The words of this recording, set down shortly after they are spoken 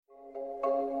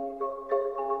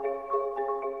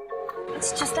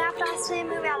It's just after I see a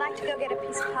movie, I like to go get a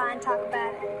piece of pie and talk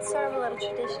about it. It's sort of a little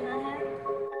tradition I have.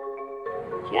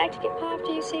 Do you like to get pie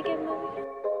after you see a good movie?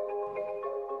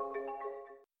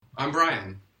 I'm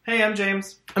Brian. Hey, I'm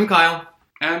James. I'm Kyle.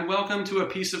 And welcome to A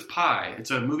Piece of Pie.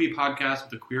 It's a movie podcast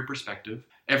with a queer perspective.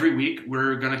 Every week,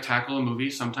 we're going to tackle a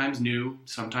movie, sometimes new,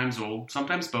 sometimes old,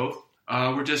 sometimes both.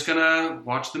 We're just going to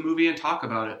watch the movie and talk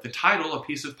about it. The title, A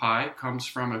Piece of Pie, comes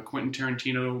from a Quentin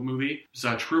Tarantino movie. It's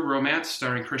a true romance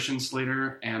starring Christian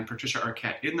Slater and Patricia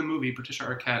Arquette. In the movie, Patricia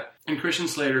Arquette and Christian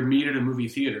Slater meet at a movie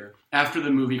theater. After the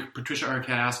movie, Patricia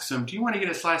Arquette asks him, "Do you want to get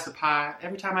a slice of pie?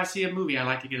 Every time I see a movie, I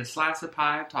like to get a slice of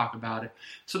pie and talk about it."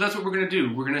 So that's what we're going to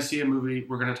do. We're going to see a movie.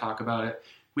 We're going to talk about it.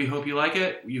 We hope you like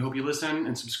it. We hope you listen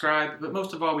and subscribe. But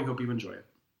most of all, we hope you enjoy it.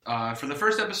 For the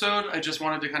first episode, I just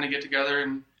wanted to kind of get together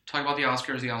and talk about the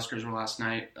Oscars. The Oscars were last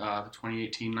night, the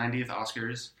 2018 90th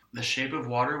Oscars. The Shape of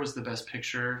Water was the best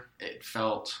picture. It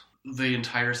felt, the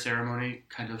entire ceremony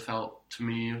kind of felt to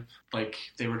me like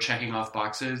they were checking off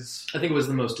boxes. I think it was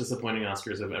the most disappointing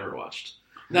Oscars I've ever watched.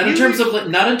 Not in terms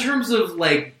of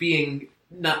being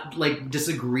not like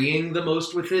disagreeing the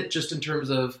most with it, just in terms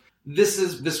of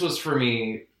this was for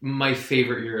me my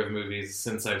favorite year of movies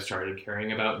since I've started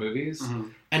caring about movies. Mm-hmm.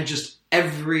 And just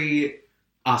every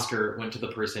Oscar went to the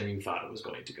person you thought it was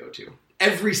going to go to.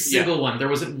 Every single one. There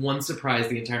wasn't one surprise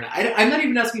the entire night. I'm not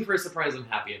even asking for a surprise I'm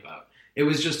happy about. It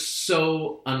was just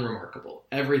so unremarkable.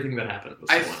 Everything that happened was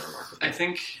so unremarkable. I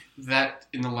think that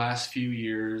in the last few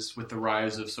years, with the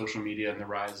rise of social media and the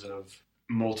rise of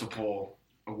multiple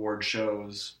award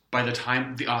shows, by the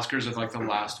time the Oscars are like the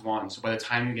last one, so by the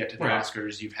time you get to the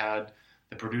Oscars, you've had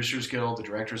the Producers Guild, the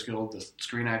Directors Guild, the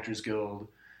Screen Actors Guild,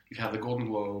 you've had the Golden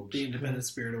Globes. The Independent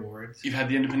Spirit Awards. You've had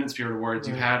the Independent Spirit Awards.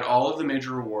 Right. You've had all of the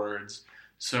major awards.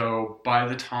 So by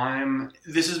the time...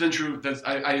 This has been true.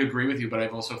 I agree with you, but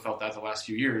I've also felt that the last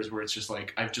few years where it's just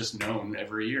like, I've just known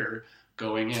every year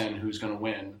going in who's going to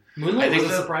win. Moonlight was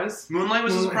a surprise? Moonlight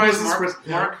was a surprise.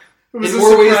 Mark it was a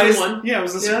surprise. Yeah, it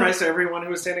was a surprise to everyone who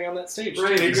was standing on that stage.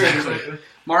 Right, exactly.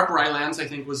 Mark Rylance, I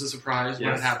think, was a surprise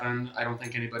when it happened. I don't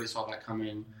think anybody saw that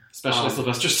coming. Especially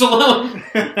Sylvester Stallone.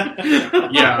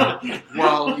 Yeah.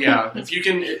 Well, yeah. If you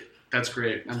can... That's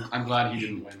great. I'm glad he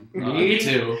didn't win. Me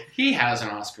too. He has an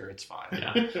Oscar. It's fine.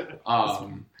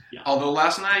 Yeah. Although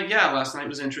last night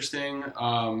was interesting.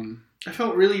 I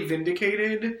felt really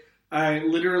vindicated. I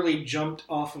literally jumped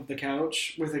off of the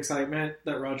couch with excitement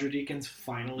that Roger Deakins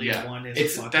finally won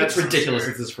his fucking That's ridiculous.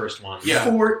 Oscar. It's his first one. Yeah.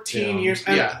 14 years.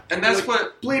 And that's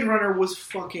what... Blade Runner was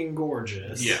fucking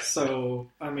gorgeous. Yeah. So,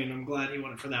 I mean, I'm glad he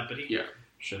won it for that, but he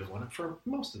should have won it for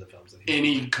most of the films that he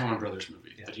Any Coen Brothers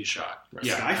movie that he shot. Right.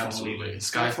 Yeah, Skyfall, absolutely.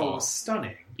 Skyfall was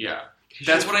stunning. Yeah.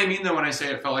 That's what I mean, though, when I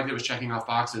say it felt like it was checking off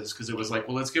boxes, because it was like,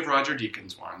 well, let's give Roger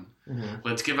Deakins one. Mm-hmm.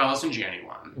 Let's give Allison Janney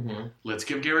one. Mm-hmm. Let's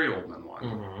give Gary Oldman one.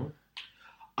 Mm-hmm.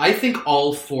 I think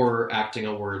all 4 acting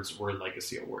awards were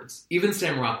legacy awards. Even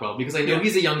Sam Rockwell, because I know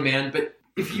he's a young man, but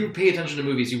if you pay attention to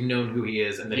movies, you've known who he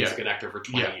is and that he's a good actor for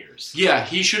 20 years. Yeah,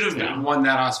 he should have won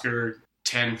that Oscar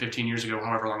 10, 15 years ago,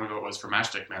 however long ago it was, for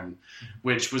Matchstick Men,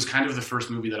 which was kind of the first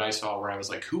movie that I saw where I was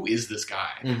like, who is this guy?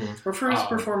 Mm-hmm. Or for his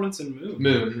performance in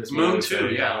Moon. Moon too,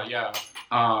 yeah.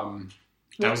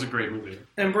 That was a great movie.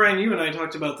 And Brian, you and I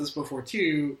talked about this before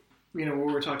too. You know, when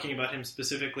we were talking about him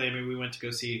specifically, I mean, we went to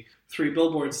go see 3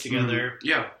 Billboards together. Mm-hmm.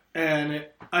 Yeah. And,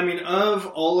 I mean, of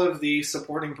all of the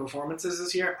supporting performances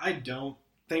this year, I don't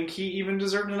think he even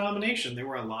deserved a nomination. There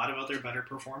were a lot of other better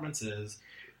performances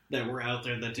that were out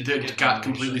there that got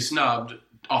completely snubbed.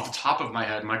 Off the top of my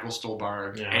head, Michael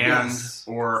Stuhlbarg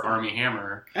or Armie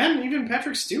Hammer. And even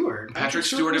Patrick Stewart. Patrick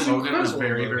Stewart in Logan was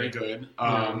very, very good.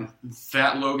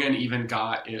 That Logan even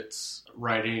got its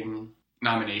writing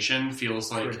nomination.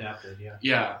 Feels like... adapted,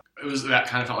 Yeah. It was, that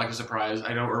kind of felt like a surprise.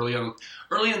 I know early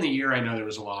in the year, I know there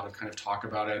was a lot of kind of talk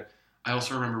about it. I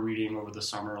also remember reading over the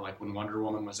summer, like when Wonder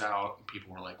Woman was out,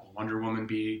 people were like, will Wonder Woman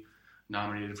be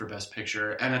nominated for Best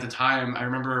Picture? And at the time, I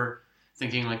remember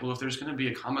thinking like, well, if there's going to be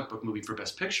a comic book movie for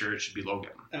Best Picture, it should be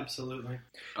Logan. Absolutely.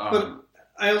 But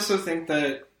I also think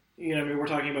that, you know, I mean, we're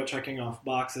talking about checking off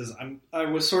boxes. I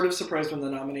was sort of surprised when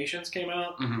the nominations came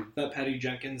out that Patty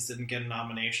Jenkins didn't get a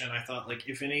nomination. I thought, like,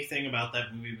 if anything about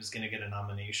that movie was going to get a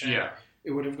nomination, it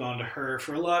would have gone to her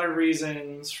for a lot of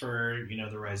reasons, for, you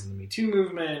know, the rise in the Me Too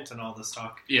movement and all this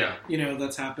talk, you know,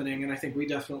 that's happening. And I think we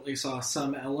definitely saw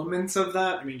some elements of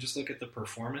that. I mean, just look at the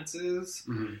performances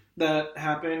that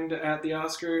happened at the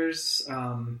Oscars.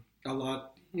 A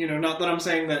lot, you know, not that I'm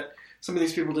saying that some of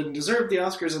these people didn't deserve the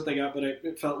Oscars that they got, but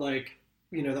it felt like,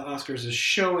 you know, the Oscars is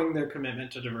showing their commitment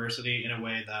to diversity in a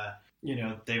way that, you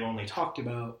know, they've only talked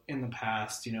about in the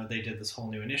past. You know, they did this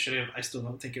whole new initiative. I still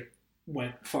don't think it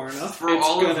went far enough. For it's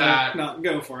all of that, not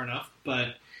go far enough,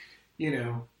 but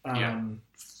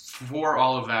For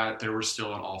all of that, there were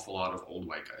still an awful lot of old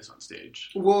white guys on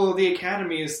stage. Well, the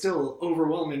Academy is still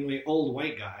overwhelmingly old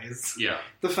white guys. Yeah.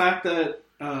 The fact that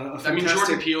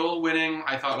Jordan Peele winning,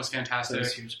 I thought was fantastic.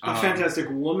 A fantastic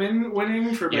woman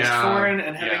winning for Best Foreign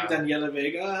and having Daniela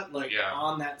Vega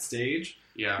on that stage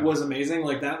was amazing.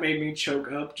 Like, that made me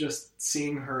choke up just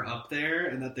seeing her up there,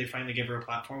 and that they finally gave her a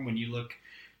platform. When you look,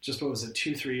 just what was it,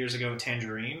 2-3 years ago,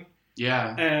 Tangerine.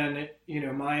 Yeah. And,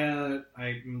 Maya,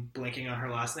 I'm blanking on her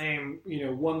last name,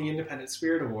 won the Independent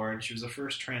Spirit Award. She was the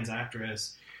first trans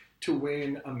actress to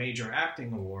win a major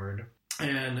acting award.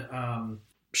 And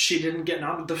she didn't get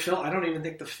nominated. I don't even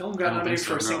think the film got nominated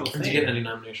for a single thing. Did you get any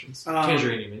nominations?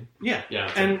 Tangerine, you mean? Yeah. Yeah.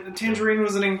 And Tangerine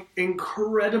was an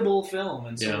incredible film.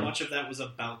 And so much of that was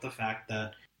about the fact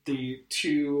that the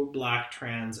two black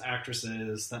trans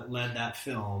actresses that led that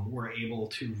film were able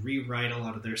to rewrite a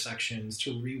lot of their sections,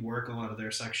 to rework a lot of their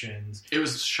sections. It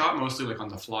was shot mostly like on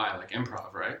the fly, like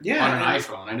improv, right? Yeah. On an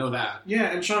iPhone, I know that. Yeah,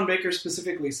 and Sean Baker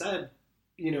specifically said,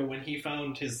 when he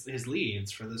found his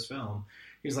leads for this film,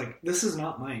 he was like, "This is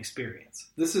not my experience.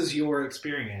 This is your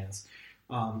experience.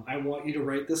 I want you to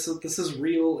write this. This is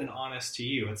real and honest to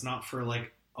you. It's not for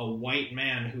like a white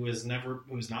man who's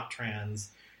not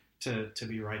trans to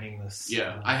be writing this."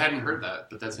 Yeah, I hadn't heard that,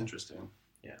 but that's interesting.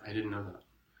 Yeah, I didn't know that.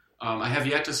 I have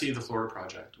yet to see The Florida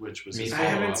Project, which was his I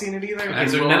haven't seen it either. And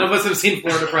so none of us have seen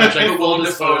Florida Project. Full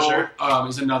disclosure.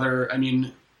 Is another. I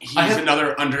mean, he's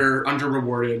another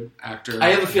under-rewarded actor. I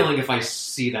have a feeling if I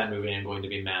see that movie, I'm going to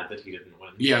be mad that he didn't win.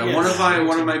 Yeah, one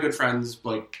of my good friends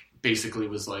basically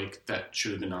was like, that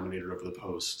should have been nominated over The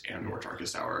Post and or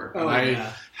Darkest Hour.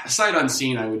 Sight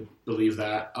unseen, I would believe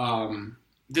that.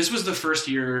 This was the first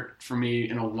year for me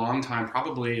in a long time,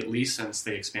 probably at least since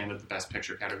they expanded the Best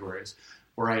Picture categories,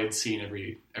 where I had seen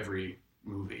every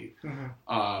movie.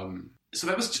 Mm-hmm. So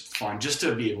that was just fun. Just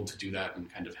to be able to do that and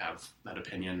kind of have that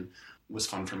opinion was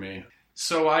fun for me.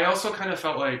 So I also kind of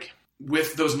felt like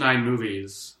with those 9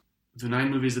 movies, the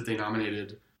 9 movies that they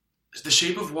nominated, The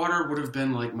Shape of Water would have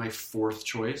been like my 4th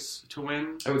choice to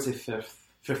win. I would say 5th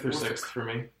or 6th for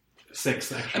me.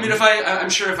 6th, actually. I mean, I'm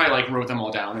sure if I wrote them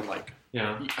all down and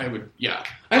I would,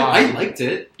 I liked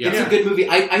it. Yeah. It's a good movie.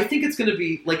 I think it's going to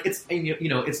be,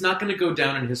 it's not going to go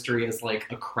down in history as,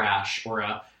 a crash or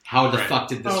a how the fuck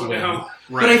did this win. No.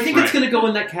 But I think it's going to go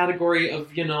in that category of,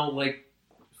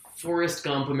 Forrest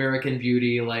Gump, American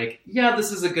Beauty,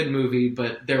 this is a good movie,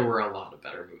 but there were a lot of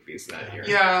better movies that year.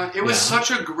 Yeah, it was such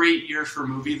a great year for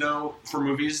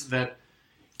movies that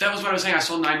was what I was saying. I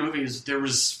saw 9 movies. There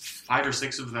was 5 or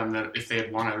 6 of them that if they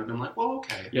had won, I would have been like, well,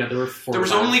 okay. Yeah, there were 4. There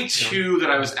was only 2 that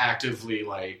I was actively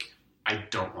I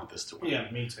don't want this to win.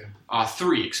 Yeah, me too.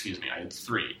 3, excuse me. I had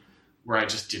 3 where I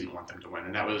just didn't want them to win.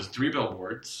 And that was 3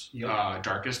 Billboards,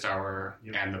 Darkest Hour,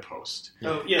 and The Post.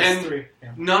 Oh, yes, and 3.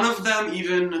 Yeah. None of them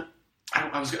even...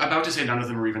 I was about to say none of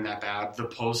them were even that bad. The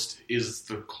Post is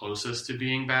the closest to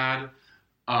being bad.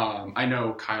 I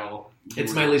know, Kyle...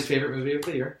 It's my least favorite movie of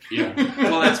the year. Yeah.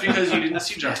 Well, that's because you didn't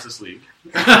see Justice League.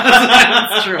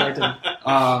 That's true, I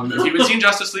didn't. If you had seen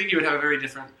Justice League, you would have a very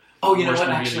different... Oh, you know what?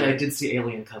 Actually, I did see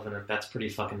Alien Covenant. That's pretty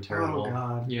fucking terrible. Oh,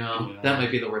 God. Yeah. That might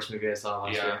be the worst movie I saw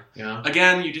last year. Yeah.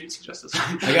 Again, you didn't see Justice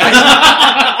League.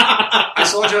 I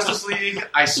saw Justice League.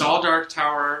 I saw Dark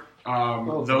Tower.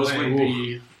 Those would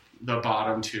be the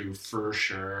bottom 2 for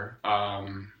sure.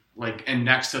 And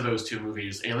next to those 2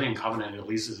 movies, Alien Covenant at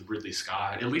least is Ridley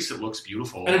Scott. At least it looks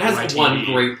beautiful. And it has one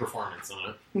great performance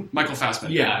on it. Michael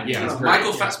Fassbender.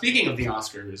 Yeah. Speaking of the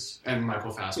Oscars and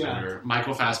Michael Fassbender,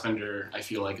 Michael Fassbender, I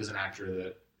feel like, is an actor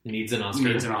that needs an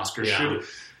Oscar. Yeah.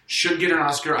 Should get an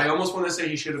Oscar. I almost want to say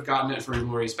he should have gotten it for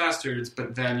Inglourious Bastards,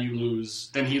 but then you lose.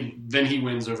 Then he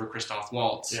wins over Christoph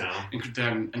Waltz. Yeah.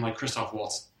 And Christoph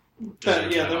Waltz.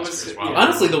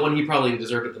 Honestly, the one he probably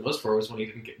deserved it the most for was when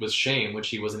he was Shame, which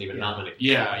he wasn't even nominated.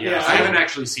 Yeah. I haven't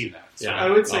actually seen that. So I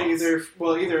would say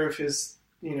either of his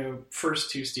first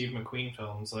 2 Steve McQueen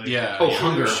films,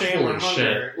 Hunger, Shame and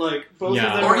Hunger, both of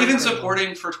them, or even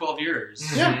supporting for 12 years.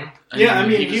 Mm-hmm. Yeah, I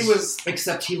mean, he was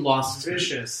except he lost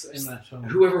vicious in that film.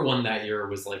 Whoever won that year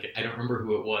was I don't remember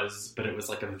who it was, but it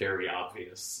was a very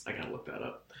obvious. I gotta look that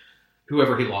up.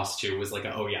 Whoever he lost to was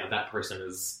that person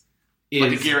is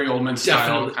like a Gary Oldman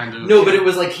style kind of... No, but it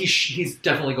was he's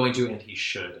definitely going to, and he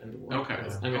should.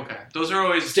 Okay. Those are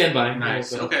always... Stand by.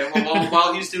 Nice. Okay, well,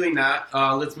 while he's doing that,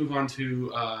 let's move on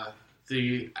to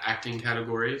the acting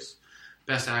categories.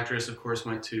 Best Actress, of course,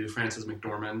 went to Frances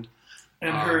McDormand.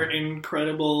 And her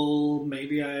incredible,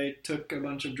 maybe I took a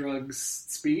bunch of drugs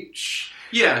speech.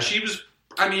 Yeah, she was...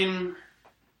 I mean...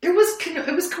 It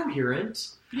was coherent.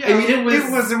 Yeah. I mean,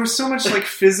 there was so much like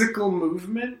physical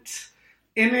movement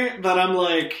in it that I'm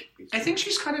like, I think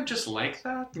she's kind of just like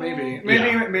that.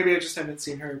 maybe I just haven't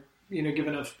seen her, give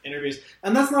enough interviews,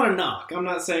 and that's not a knock. I'm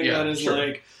not saying that is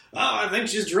like, oh, I think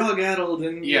she's drug-addled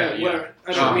and whatever.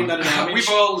 I don't mean that in a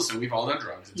we've all done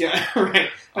drugs. Yeah, right.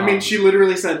 I mean, she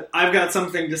literally said, "I've got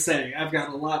something to say. I've got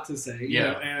a lot to say."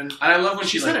 And I love when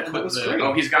she said like it. put Was the, great.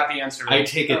 oh, he's got the answer. I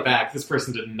take it back. This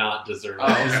person did not deserve it.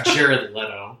 Oh, It was Jared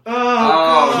Leto.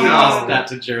 Oh, He no. lost that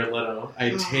to Jared Leto. I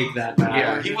take that back.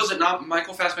 Yeah, he wasn't.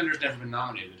 Michael Fassbender's never been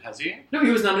nominated, has he? No,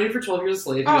 he was nominated for 12 Years a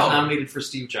Slave. He was nominated for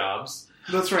Steve Jobs.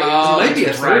 That's right. Oh, There might be a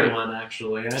that's third right. one,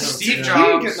 actually. I don't Steve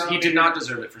know. Jobs. He did not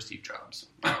deserve it for Steve Jobs.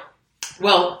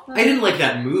 Well, I didn't like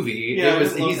that movie. Yeah,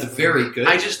 He's very good.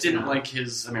 I just didn't like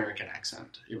his American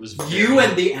accent. It was You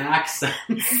and the accent.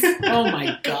 Oh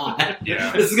my god.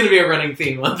 Yeah. This is going to be a running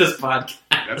theme on this podcast.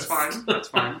 That's fine. That's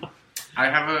fine. I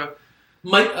have a.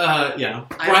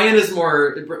 Brian is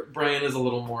a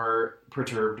little more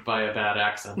perturbed by a bad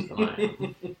accent than I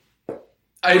am.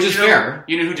 Which is fair.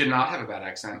 You know who did not have a bad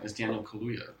accent is Daniel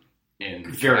Kaluuya.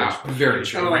 Very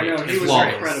true. Oh, I know. He was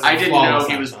Flawless. incredible. I didn't Flawless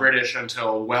know he was accent. British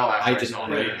until well after I didn't saw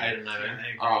know. it. I didn't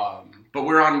either. But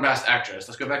we're on Best Actress.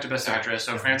 Let's go back to Best Actress.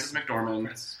 So Frances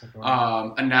McDormand,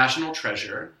 a national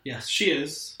treasure. Yes, she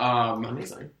is.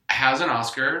 Amazing. Has an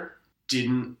Oscar.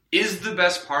 Is the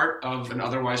best part of an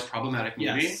otherwise problematic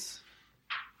movie. Yes.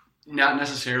 Not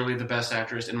necessarily the best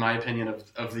actress, in my opinion,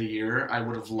 of the year. I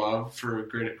would have loved for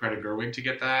Greta Gerwig to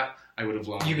get that. I would have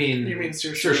loved. You mean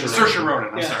Saoirse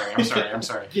Ronan. Yeah. I'm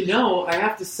sorry. I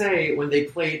have to say, when they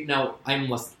played... Now, I'm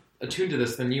less attuned to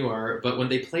this than you are, but when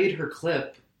they played her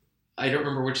clip, I don't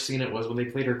remember which scene it was, when they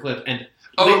played her clip, and...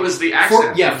 it was the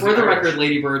accent. For the record,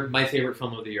 Lady Bird, my favorite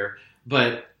film of the year,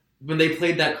 but... When they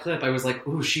played that clip, I was like,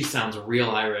 "Ooh, she sounds real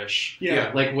Irish."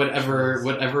 Yeah. Like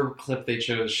whatever clip they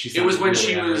chose, she. It was when really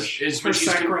she Irish. was. For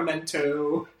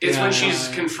Sacramento. It's when she's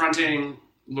confronting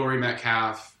Laurie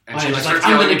Metcalf, and she's like,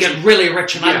 "I'm going to get really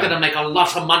rich, and I'm going to make a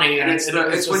lot of money." And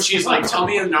it's when she's like, "Tell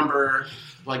me a number."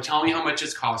 Like, tell me how much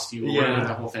it's cost you, or whatever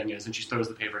the whole thing is, and she throws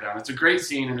the paper down. It's a great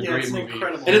scene and a great movie.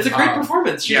 Incredible. And it's a great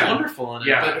performance. She's wonderful in it.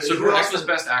 Yeah. So who else was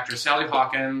Best Actress? Sally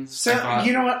Hawkins.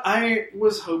 You know what? I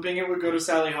was hoping it would go to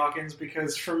Sally Hawkins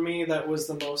because for me that was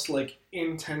the most like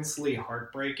intensely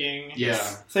heartbreaking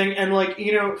thing. And like,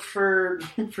 for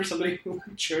somebody who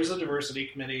chairs a diversity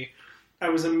committee, I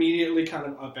was immediately kind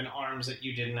of up in arms that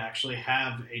you didn't actually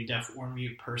have a deaf or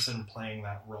mute person playing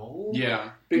that role. Yeah.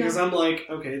 Because I'm like,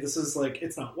 okay, this is like,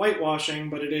 it's not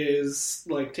whitewashing, but it is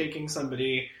like taking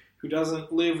somebody who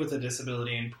doesn't live with a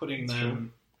disability and putting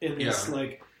them in this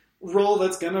like role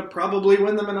that's going to probably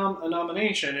win them a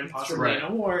nomination and possibly an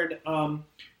award.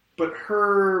 But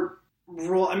her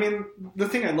role, I mean, the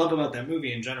thing I love about that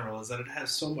movie in general is that it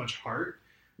has so much heart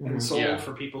and soul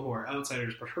for people who are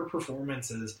outsiders, but her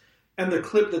performances... And the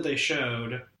clip that they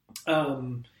showed,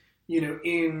 in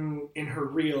her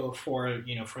reel for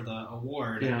the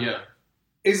award,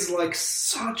 is like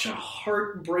such a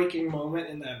heartbreaking moment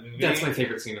in that movie. That's my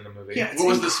favorite scene in the movie. Yeah, what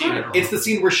was the scene? It's the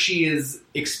scene where she is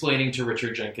explaining to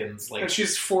Richard Jenkins, like, and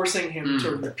she's forcing him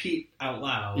to repeat out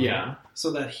loud,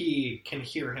 so that he can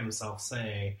hear himself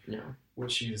say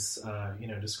what she's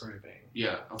describing.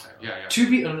 Yeah. Okay. Yeah.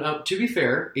 To be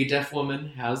fair, a deaf woman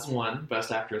has won Best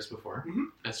Actress before. Mm-hmm.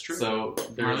 That's true. So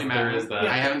there is that.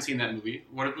 I haven't seen that movie.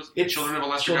 What was it? Children of a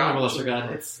Lesser God? Children of a Lesser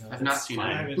God. I've not seen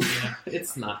it.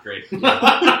 It's not great.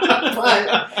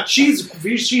 But she's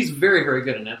very, very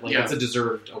good in it. Like, it's a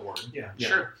deserved award. Yeah.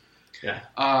 Sure. Yeah.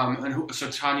 So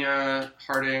Tanya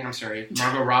Harding,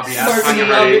 Margot Robbie as Margot Tanya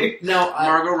Robbie. Harding. No,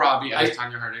 Margot Robbie as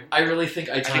Tanya Harding. I really think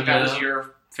I think that was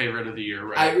your favorite of the year,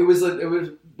 right? It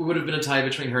would have been a tie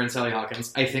between her and Sally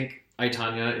Hawkins. I think I,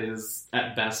 Tonya is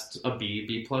at best a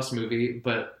B+ movie,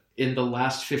 but in the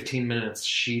last 15 minutes,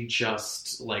 she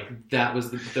just that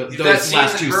was those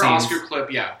last two her scenes. Oscar clip,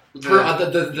 her I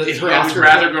would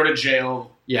rather go to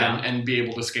jail, and be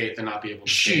able to skate than not be able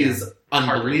to. She is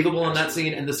unbelievable in that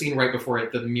scene, and the scene right before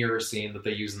it, the mirror scene that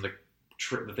they use in the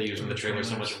trailer,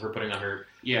 so much of her putting on her.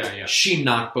 Yeah. She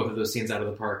knocked both of those scenes out of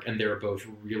the park, and they were both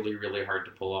really, really hard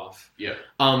to pull off. Yeah.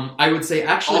 I would say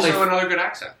actually also another good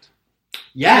accent.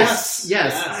 Yes.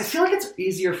 I feel like it's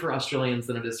easier for Australians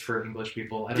than it is for English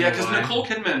people. I don't know because why. Nicole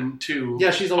Kidman too.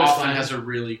 Yeah, she's always often fine. has a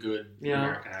really good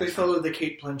American accent. They follow the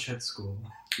Kate Blanchett school.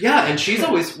 Yeah, and she's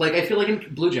always I feel like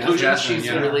in Blue Jasmine she's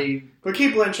really But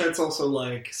Cate Blanchett's also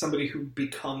like somebody who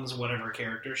becomes whatever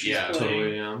character she's playing.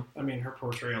 Totally, yeah. I mean, her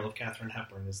portrayal of Katharine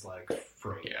Hepburn is like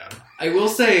great. Yeah. I will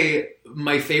say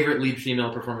my favorite lead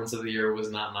female performance of the year was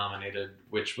not nominated,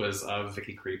 which was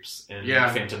Vicky Creeps in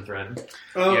Phantom Thread.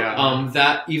 Oh, Yeah.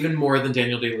 That, even more than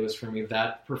Daniel Day-Lewis for me,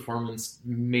 that performance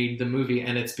made the movie,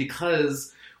 and it's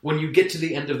because when you get to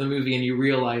the end of the movie and you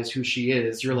realize who she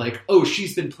is, you're like, oh,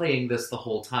 she's been playing this the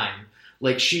whole time.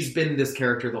 Like, she's been this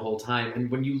character the whole time. And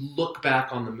when you look back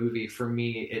on the movie, for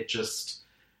me,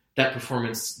 that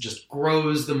performance just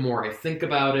grows the more I think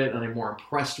about it, and I'm more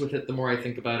impressed with it the more I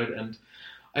think about it. And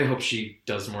I hope she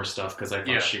does more stuff, because I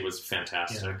thought she was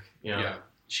fantastic. Yeah,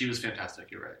 she was fantastic,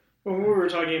 you're right. When we were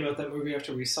talking about that movie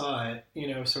after we saw it,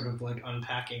 sort of like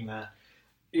unpacking that,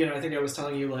 I think I was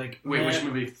telling you, like... Wait, which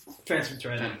movie? Phantom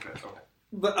Thread. Okay.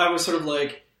 But I was sort of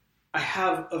like, I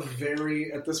have a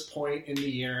very, at this point in the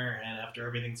year, and after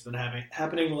everything's been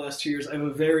happening the last 2 years, I have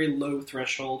a very low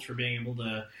threshold for being able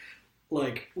to,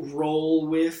 like, roll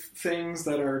with things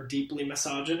that are deeply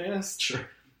misogynist. Sure.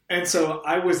 And so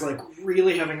I was, like,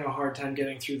 really having a hard time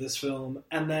getting through this film,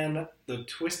 and then the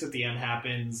twist at the end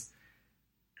happens,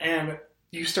 and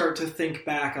you start to think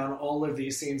back on all of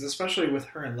these scenes, especially with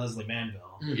her and Leslie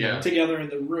Manville, together in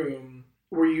the room,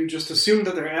 where you just assume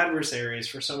that they're adversaries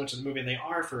for so much of the movie, and they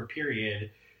are for a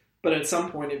period, but at some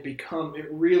point it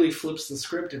really flips the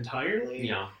script entirely.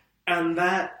 Yeah. And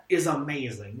that is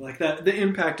amazing. Like, that, the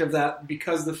impact of that,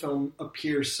 because the film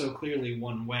appears so clearly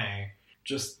one way,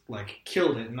 just, like,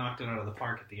 killed it and knocked it out of the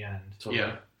park at the end. Totally.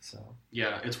 Yeah. So.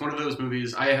 Yeah, it's one of those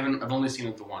movies. I've only seen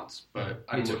it the once, but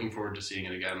I'm too. looking forward to seeing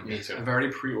it again. Me too. I've already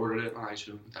pre-ordered it on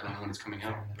iTunes. I don't know when it's coming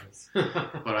out,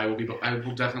 but I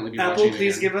will definitely be Apple, watching it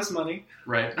please again. give us money.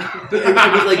 Right.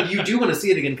 But like, you do want to see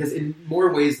it again, because in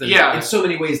more ways than in so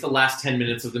many ways, the last 10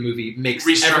 minutes of the movie makes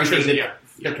everything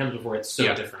that comes before it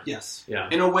so different. Yes. Yeah.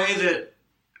 In a way that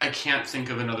I can't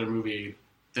think of another movie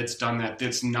that's done that.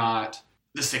 That's not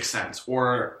The Sixth Sense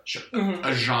or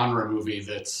a genre movie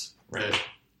that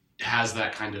has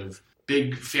that kind of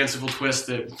big fanciful twist.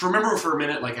 That remember for a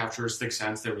minute, like after Sixth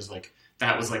Sense, there was like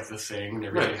that was like the thing, and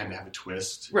everything had to have a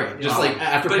twist. Right. Just like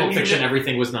after Pulp Fiction,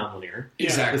 everything was nonlinear.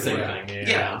 Exactly. The same thing.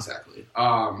 Yeah, exactly.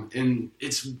 And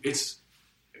it's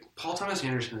Paul Thomas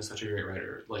Anderson is such a great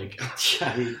writer. Like,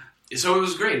 so it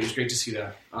was great. It was great to see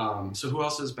that. So who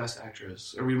else is Best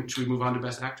Actress? Should we move on to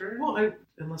Best Actor? Well,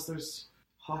 unless there's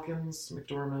Hawkins,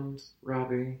 McDormand,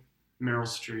 Robbie. Meryl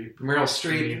Streep. Meryl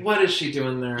Streep. What is she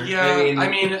doing there? Yeah, I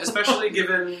mean especially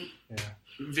given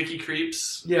Vicky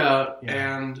Creeps. Yeah.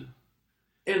 And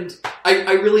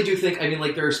I really do think, I mean,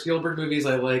 like, there are Spielberg movies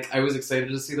I like. I was excited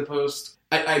to see The Post.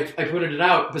 I pointed it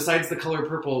out. Besides The Color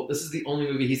Purple, this is the only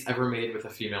movie he's ever made with a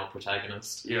female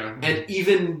protagonist. Yeah. And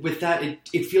even with that,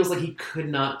 it feels like he could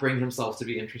not bring himself to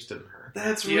be interested in her.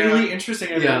 That's really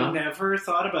interesting. I've never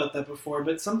thought about that before,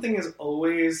 but something is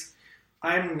always...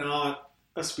 I'm not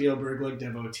a Spielberg, like,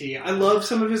 devotee. I love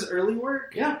some of his early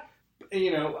work. Yeah.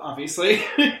 Obviously,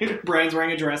 Brian's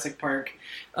wearing a Jurassic Park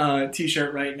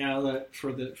t-shirt right now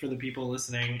for the people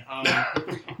listening.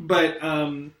 But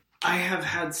I have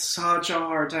had such a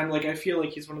hard time. Like, I feel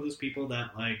like he's one of those people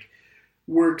that, like,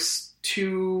 works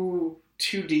too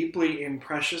deeply in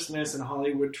preciousness and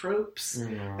Hollywood tropes.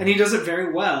 And he does it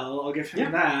very well. I'll give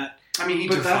him that. I mean, he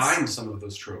defined some of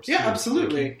those tropes. Yeah, too.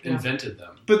 absolutely. Like, he invented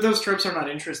them. But those tropes are not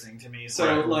interesting to me.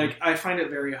 So, like, I find it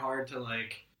very hard to,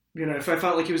 like, if I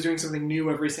felt like he was doing something new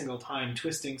every single time,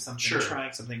 twisting something,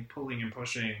 trying something, pulling and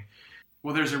pushing.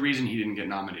 Well, there's a reason he didn't get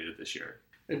nominated this year.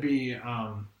 It'd be,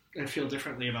 I'd feel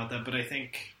differently about that, but I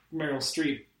think Meryl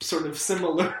Streep sort of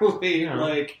similarly,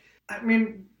 like, I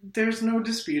mean, there's no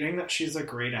disputing that she's a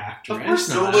great actress. Of course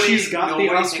not. She's got the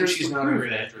Oscars to prove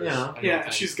it. Yeah,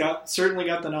 she's certainly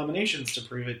got the nominations to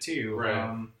prove it too.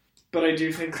 Right. But I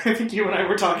think you and I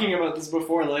were talking about this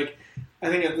before. Like, I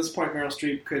think at this point Meryl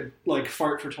Streep could, like,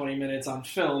 fart for 20 minutes on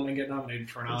film and get nominated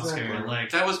for an Oscar. Like,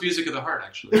 that was Music of the Heart,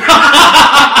 actually.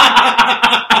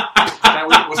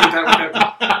 Wasn't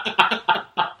that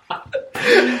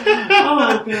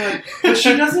Oh, God. But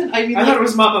she doesn't, I mean... I thought it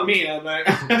was Mamma Mia, but...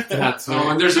 That's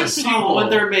and there's a sequel.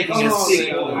 And they're making a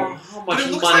sequel. How much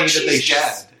money did they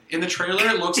dead? In the trailer,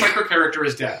 it looks like her character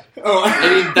is dead.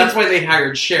 I mean, that's why they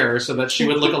hired Cher, so that she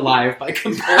would look alive by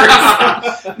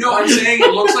comparison. No, I'm saying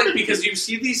it looks like, because you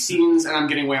see these scenes, and I'm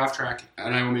getting way off track,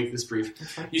 and I will make this brief.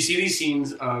 You see these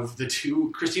scenes of the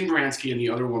two, Christine Baranski and the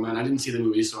other woman. I didn't see the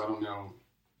movie, so I don't know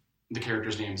the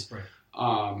characters' names. Right.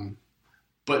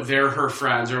 But they're her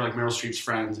friends, they're like Meryl Streep's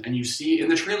friends, and you see, in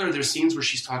the trailer, there's scenes where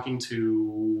she's talking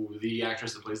to the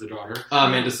actress that plays the daughter.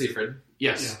 Amanda Seyfried.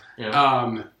 Yes.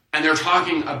 Yeah. and they're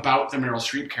talking about the Meryl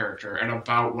Streep character and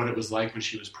about what it was like when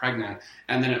she was pregnant,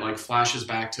 and then it like flashes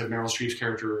back to Meryl Streep's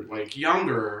character like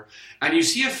younger, and you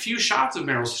see a few shots of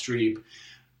Meryl Streep,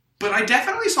 but I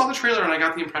definitely saw the trailer and I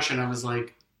got the impression, I was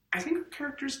like, I think her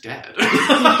character's dead.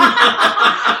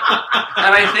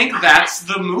 And I think that's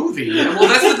the movie. Well,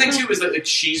 that's the thing too, is that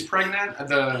she's pregnant,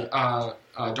 the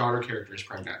daughter character is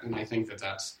pregnant, and I think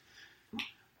that's...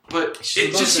 But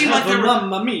it just seemed like there were...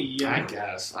 Mamma Mia. I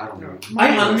guess. I don't know.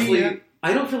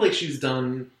 I don't feel like she's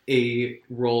done a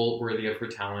role worthy of her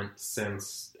talent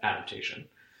since Adaptation.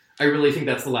 I really think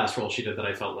that's the last role she did that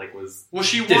I felt like was... Well,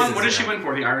 she won... What did she win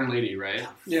for? The Iron Lady, right?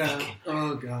 Yeah.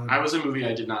 Oh, God. I was a movie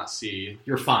I did not see.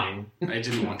 You're fine. I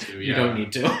didn't want to, yeah. You don't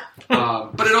need to.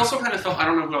 But it also kind of felt... I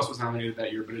don't know who else was nominated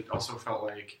that year, but it also felt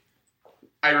like...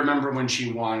 I remember when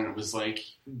she won, it was like,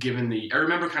 given the... I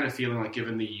remember kind of feeling like,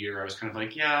 given the year, I was kind of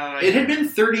like, yeah... It had been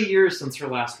 30 years since her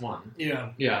last one. Yeah.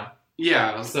 Yeah.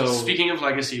 Yeah. So speaking of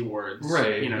legacy awards...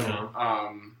 Right. You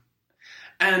know.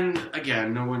 And,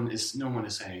 again, no one is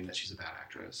saying that she's a bad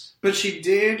actress. But she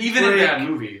did Even in bad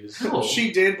movies. Cool.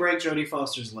 She did break Jodie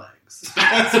Foster's legs.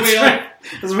 That's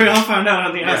As we all found out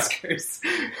on the Oscars.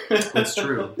 That's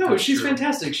true. No, That's she's true.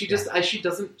 fantastic. She just... she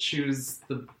doesn't choose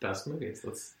the best movies.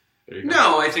 There you go.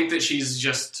 No, I think that she's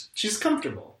just... She's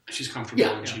comfortable. She's comfortable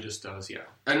and she just does, yeah.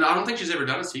 And I don't think she's ever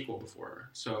done a sequel before.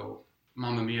 So,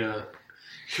 Mamma Mia,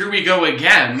 Here We Go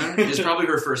Again is probably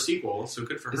her first sequel, so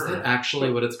good for her. Is that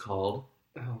actually what it's called?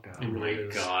 Oh, God. It really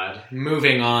is. God.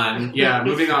 Moving on. Yeah,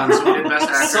 moving on. So we did Best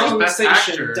Actress, Best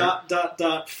Sensation,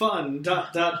 Actor. fun,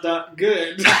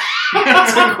 good.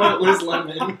 To quote Liz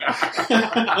Lemon.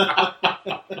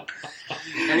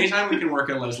 Anytime we can work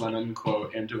a Les Lemon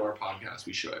quote into our podcast,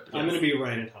 we should. I'm going to be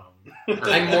right at home.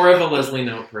 I'm more of a Leslie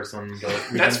Note person, but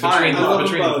That's fine. Between both. the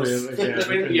three of us.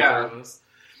 Between- yeah.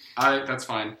 That's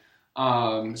fine.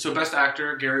 So Best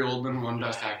Actor, Gary Oldman won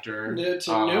Best Actor.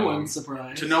 To no one's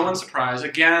surprise. To no one's surprise.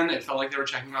 Again, it felt like they were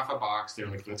checking off a box. They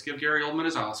were like, let's give Gary Oldman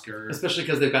his Oscar. Especially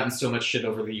because they've gotten so much shit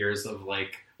over the years of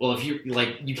like, well, if you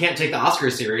you can't take the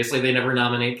Oscars seriously, they never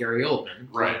nominate Gary Oldman.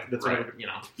 Right, Like, that's right.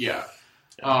 what, Yeah.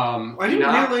 I didn't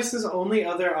realize his only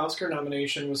other Oscar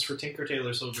nomination was for Tinker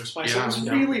Tailor Soldier Spy. So it was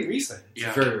really recent.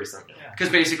 Yeah. Very recent. Because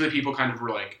basically people kind of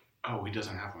were like, oh, he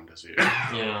doesn't have one, does he?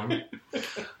 Yeah.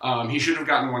 He should have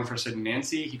gotten one for Sid and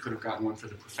Nancy. He could have gotten one for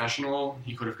The Professional.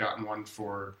 He could have gotten one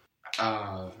for...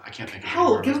 I can't think of it.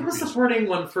 Hell, give him a supporting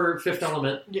one for Fifth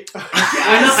Element. Yeah.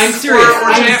 I'm serious. Or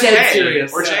I'm JFK. dead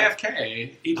serious. Or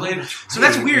JFK. He played... So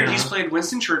that's weird. He's played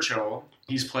Winston Churchill.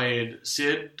 He's played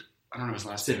Sid... I don't know his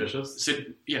last name. Sid Vicious?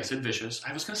 Sid Vicious.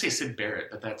 I was going to say Sid Barrett,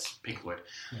 but that's Pink Floyd.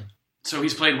 Yeah. So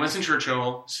he's played Winston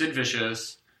Churchill, Sid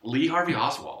Vicious, Lee Harvey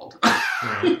Oswald.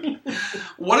 Right.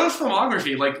 What a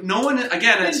filmography. Like, no one...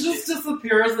 Again, It just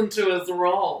disappears into his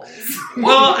roles.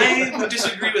 Well, I would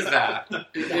disagree with that.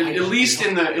 At least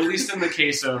in the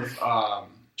case of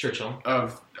Churchill.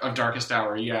 of Darkest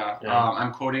Hour, yeah.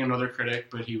 I'm quoting another critic,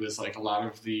 but he was like, a lot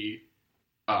of the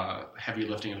heavy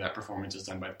lifting of that performance is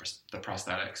done by the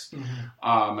prosthetics.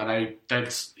 Mm-hmm.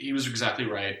 And he was exactly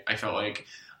right. I felt like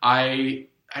I've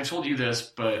told you this,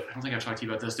 but I don't think I've talked to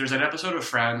you about this. There's an episode of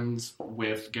Friends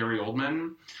with Gary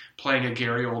Oldman playing a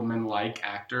Gary Oldman-like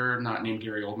actor, not named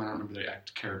Gary Oldman. I don't remember the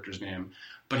character's name,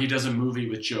 but he does a movie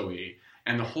with Joey,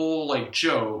 and the whole like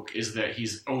joke is that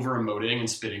he's over-emoting and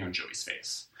spitting on Joey's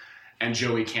face, and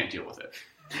Joey can't deal with it.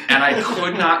 And I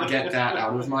could not get that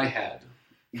out of my head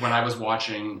when I was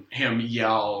watching him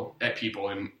yell at people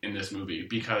in this movie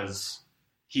because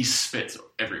he spits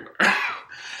everywhere,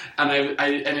 and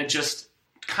it just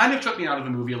kind of took me out of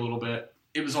the movie a little bit.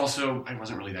 It was also, I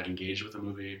wasn't really that engaged with the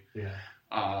movie. Yeah.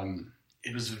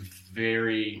 It was a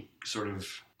very sort of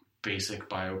basic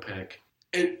biopic.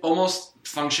 It almost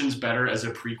functions better as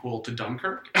a prequel to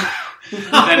Dunkirk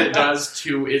than it does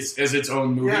to as its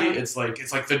own movie. Yeah. It's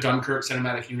like the Dunkirk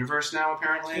cinematic universe now,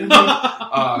 apparently.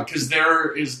 Because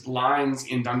there is lines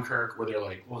in Dunkirk where they're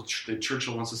like, well,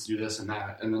 Churchill wants us to do this and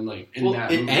that, and then like in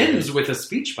that it movie, ends with a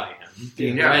speech by him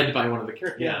being read by one of the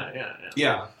characters.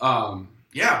 Yeah.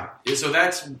 So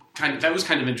that was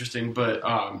kind of interesting, but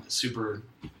super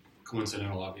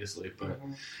coincidental, obviously. But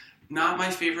not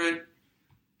my favorite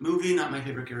movie, not my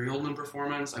favorite Gary Oldman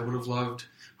performance. I would have loved...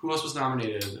 Who else was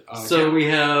nominated? We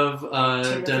have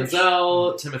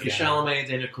Denzel, Timothée Chalamet,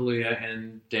 Daniel Kaluuya,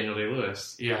 and Daniel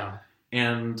Day-Lewis. Yeah.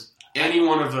 And any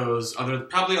one of those,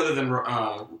 probably other than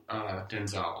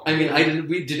Denzel. I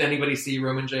mean, did anybody see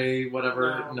Roman J.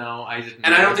 whatever? No, I didn't.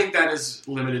 And I don't think that is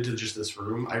limited to just this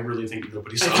room. I really think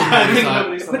nobody saw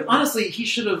it. But honestly, he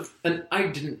should have. And I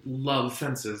didn't love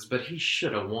Fences, but he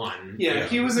should have won. Yeah,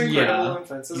 he was incredible in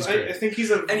Fences. I think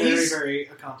he's a very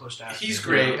accomplished actor. He's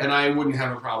great, and I wouldn't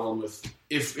have a problem with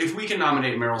if we can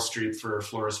nominate Meryl Streep for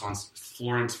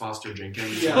Florence Foster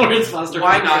Jenkins. Yeah. Florence Foster.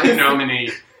 Why not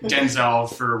nominate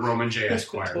Denzel for Roman J.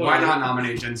 Esquire? Why not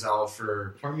nominate Denzel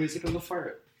for Music of the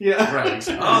Fart? Yeah. Right.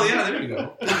 Oh yeah, there you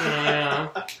go. Yeah.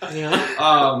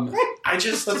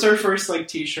 That's our first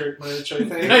T-shirt merch, I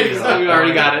think. We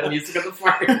already got it. Music of the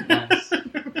Fart.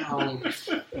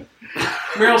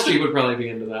 Meryl Streep would probably be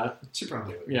into that. She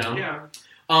probably would. Yeah.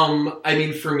 I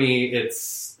mean, for me,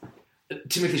 it's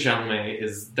Timothée Chalamet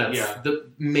is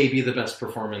maybe the best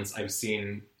performance I've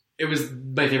seen. It was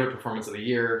my favorite performance of the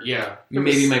year. Yeah.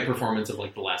 Maybe my performance of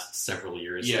the last several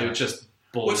years. Yeah. It just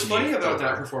What's funny about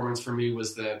that performance for me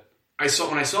was that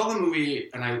when I saw the movie,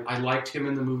 and I liked him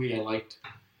in the movie. I liked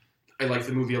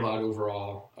the movie a lot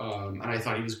overall, and I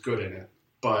thought he was good in it.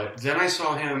 But then I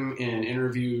saw him in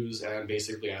interviews and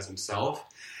basically as himself,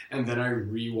 and then I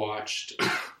rewatched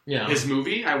his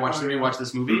movie. I rewatched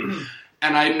this movie,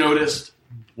 and I noticed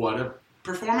what a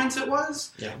performance it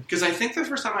was. Yeah. Because I think the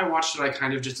first time I watched it, I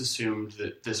kind of just assumed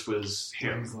that this was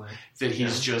him. That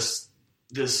he's just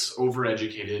this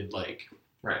overeducated,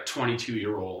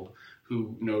 22-year-old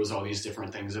who knows all these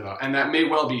different things about... And that may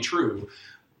well be true,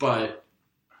 but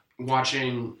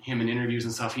watching him in interviews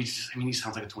and stuff, he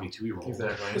sounds like a 22-year-old.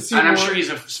 Exactly. And I'm sure he's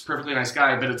a perfectly nice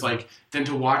guy, but it's then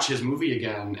to watch his movie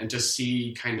again and to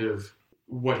see kind of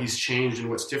what he's changed and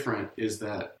what's different is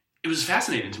that it was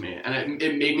fascinating to me. And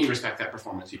it made me respect that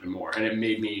performance even more. And it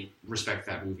made me respect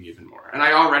that movie even more. And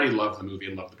I already love the movie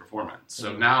and love the performance.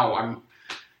 So now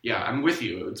I'm with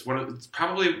you. It's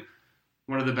probably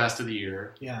one of the best of the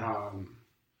year. Yeah.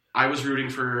 I was rooting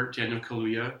for Daniel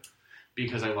Kaluuya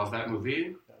because I love that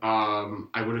movie.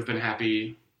 I would have been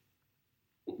happy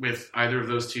with either of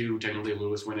those two, Daniel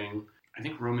Day-Lewis winning. I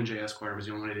think Roman J. Esquire was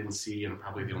the only one I didn't see, and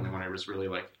probably the only one I was really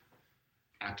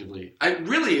actively...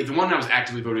 the one I was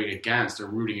actively voting against or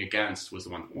rooting against was the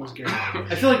one that won.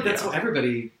 I feel like that's how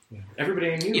everybody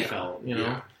I knew felt,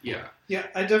 Yeah. Yeah,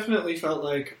 I definitely felt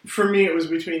for me, it was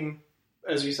between,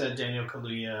 as you said, Daniel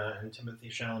Kaluuya and Timothée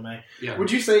Chalamet. Yeah.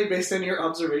 Would you say, based on your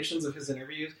observations of his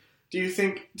interviews, do you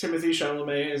think Timothée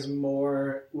Chalamet is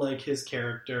more like his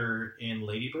character in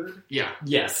Lady Bird? Yeah.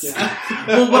 Yes. Yeah.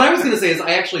 Well, what I was going to say is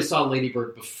I actually saw Lady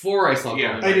Bird before I saw Call Me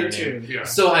by I Your did Name. too. Yeah.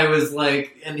 So I was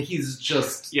and he's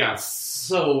just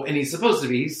and he's supposed to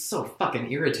be, he's so fucking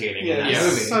irritating in that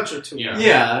movie. Such a tool. Yeah.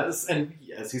 Yes, and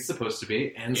yes, he's supposed to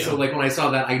be. And so when I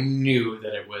saw that, I knew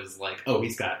that it was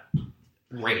he's got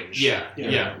range. Yeah.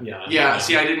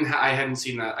 See, I hadn't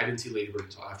seen that. I didn't see Lady Bird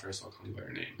until after I saw Call Me by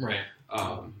Your Name. Right.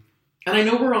 And I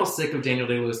know we're all sick of Daniel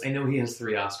Day-Lewis. I know he has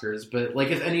 3 Oscars, but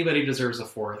if anybody deserves a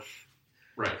 4th,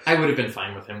 right, I would have been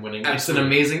fine with him winning. Absolutely.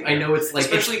 It's an amazing. I know it's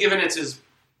especially given it's his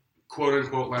quote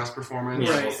unquote last performance.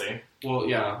 Yeah, Right. we'll see. Well,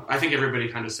 yeah, I think everybody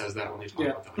kind of says that when they talk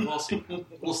about that. We'll see.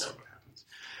 We'll see what happens.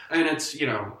 And it's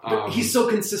But he's so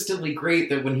consistently great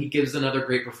that when he gives another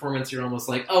great performance, you're almost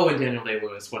like, and Daniel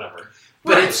Day-Lewis, whatever.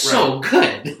 But it's so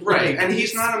good. Right. And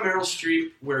he's not a Meryl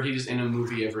Streep where he's in a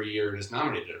movie every year and is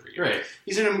nominated every year. Right.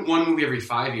 He's in one movie every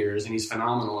 5 years and he's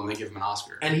phenomenal and they give him an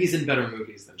Oscar. And he's in better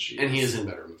movies than she is. And he is in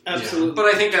better movies. Absolutely. Yeah. But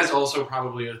I think that's also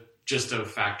probably just a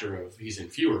factor of he's in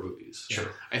fewer movies. Sure.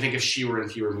 I think if she were in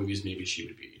fewer movies, maybe she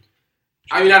would be.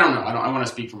 I mean, I don't know. I want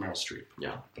to speak for Meryl Streep.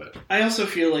 Yeah. But I also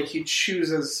feel like he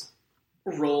chooses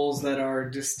roles that are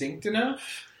distinct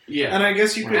enough. Yeah. And I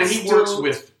guess you could And he works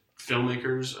with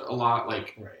filmmakers a lot, Right.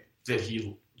 that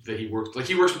he worked,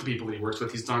 he works with the people that he works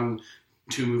with. He's done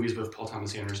 2 movies with Paul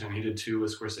Thomas Anderson. He did 2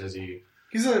 with Scorsese.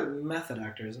 He's a method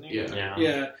actor, isn't he? Yeah.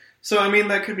 Yeah. So, I mean,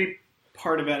 that could be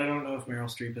part of it. I don't know if Meryl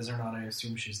Streep is or not. I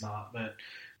assume she's not.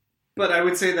 But I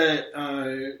would say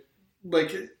that,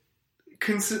 like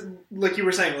you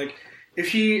were saying, if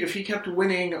he kept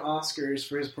winning Oscars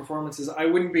for his performances, I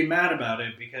wouldn't be mad about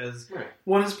it because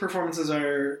one, his performances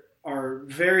are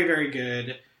very, very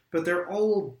good, but they're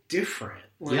all different.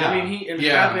 I mean, he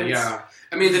inhabits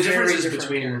I mean, the difference is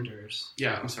between characters.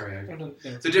 Yeah, I'm sorry.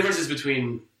 The difference is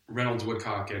between Reynolds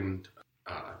Woodcock and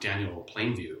Daniel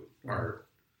Plainview are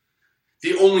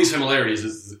the only similarities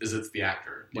is it's the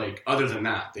actor. Other than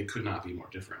that, they could not be more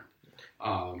different.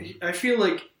 I feel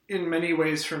like in many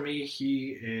ways for me,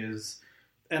 he is,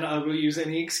 and I will use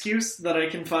any excuse that I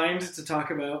can find to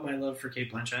talk about my love for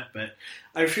Cate Blanchett, but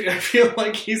I feel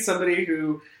like he's somebody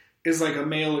who is like a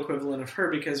male equivalent of her,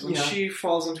 because when she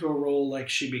falls into a role, like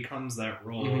she becomes that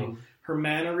role. Her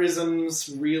mannerisms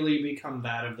really become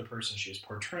that of the person she's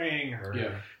portraying.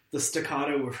 The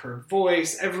staccato of her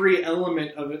voice, every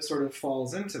element of it sort of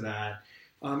falls into that.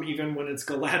 Even when it's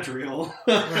Galadriel,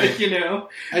 right. you know?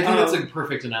 I think that's a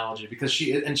perfect analogy, because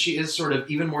she is sort of,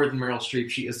 even more than Meryl Streep,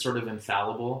 she is sort of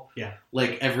infallible. Yeah.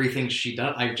 Like, everything she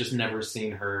does, I've just never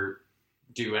seen her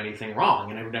do anything wrong,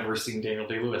 and I've never seen Daniel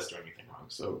Day-Lewis do anything wrong.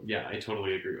 So, yeah, I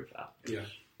totally agree with that. Yeah.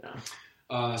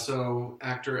 So,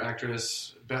 actor,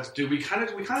 actress, best. We kind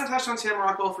of touched on Sam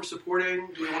Rockwell for supporting.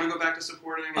 Do we want to go back to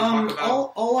supporting and talk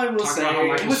about? All I will say,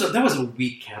 that was a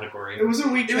weak category. It was a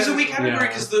weak category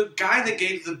because the guy that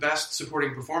gave the best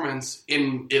supporting performance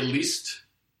in at least,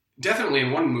 definitely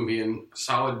in one movie and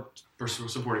solid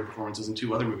supporting performances in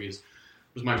 2 other movies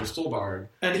was Michael Stuhlbarg,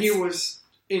 and he was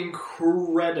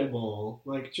incredible.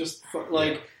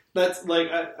 That's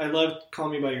like I loved Call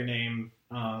Me by Your Name.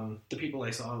 The people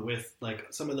I saw with, like,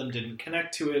 some of them didn't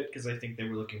connect to it because I think they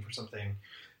were looking for something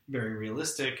very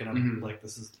realistic, and I'm like,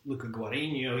 this is Luca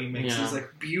Guadagnino. He makes these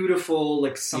like beautiful,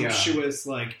 like sumptuous,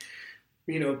 like,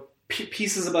 you know,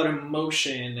 pieces about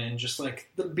emotion and just like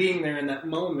being there in that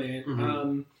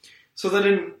moment. So that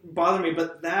didn't bother me,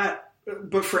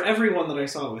 but for everyone that I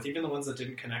saw it with, even the ones that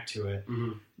didn't connect to it,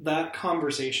 that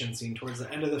conversation scene towards the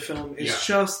end of the film is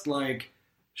just like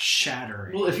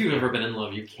shattering. Well, if you've ever been in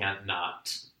love, you can't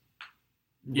not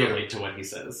relate to what he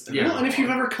says. Well, and if you've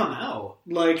ever come out,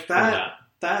 like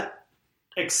that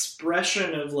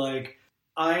expression of like,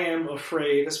 I am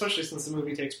afraid, especially since the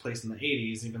movie takes place in the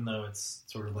 80s, even though it's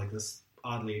sort of like this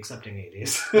oddly accepting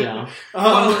 80s. Yeah.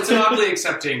 Well, it's an oddly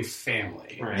accepting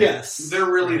family. Right. Yes. They're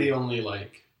really the only,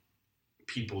 like,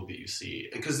 people that you see.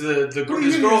 Because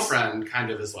his girlfriend kind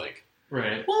of is like...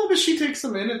 Right. Well, but she takes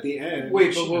him in at the end.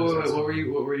 Wait, but what were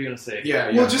you going to say?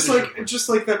 Yeah. Well, just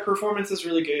like that performance is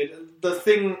really good. The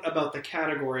thing about the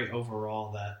category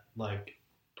overall that, like,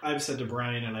 I've said to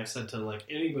Brian and I've said to, like,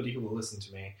 anybody who will listen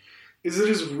to me, is it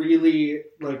is really,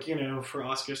 like, you know, for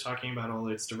Oscars talking about all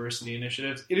its diversity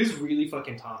initiatives, it is really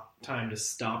fucking time to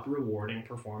stop rewarding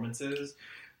performances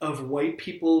of white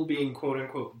people being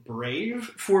quote-unquote brave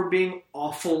for being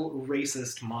awful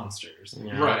racist monsters.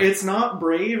 Yeah. Right. It's not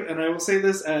brave, and I will say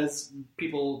this as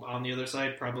people on the other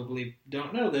side probably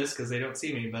don't know this because they don't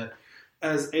see me, but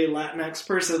as a Latinx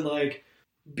person, like,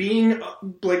 being,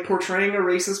 like, portraying a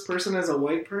racist person as a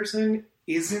white person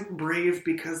isn't brave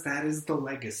because that is the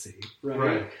legacy,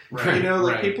 right? You know,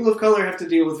 like, people of color have to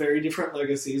deal with very different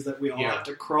legacies that we all have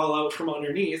to crawl out from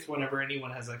underneath whenever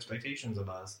anyone has expectations of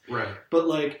us. Right. But,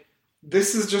 like,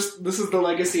 this is the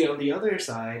legacy on the other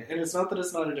side, and it's not that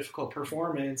it's not a difficult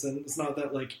performance, and it's not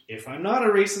that, like, if I'm not a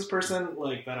racist person,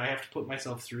 like, that I have to put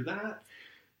myself through that,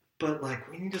 but,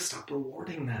 like, we need to stop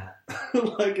rewarding that.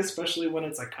 Like, especially when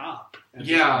it's a cop.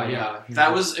 Yeah.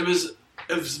 It was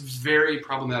a very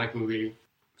problematic movie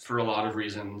for a lot of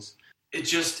reasons. It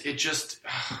just,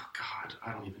 oh God,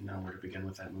 I don't even know where to begin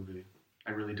with that movie.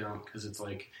 I really don't, because it's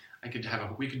like,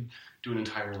 we could do an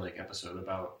entire, like, episode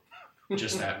about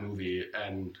just that movie,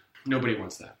 and nobody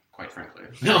wants that, quite frankly.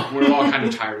 No. We're all kind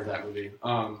of tired of that movie.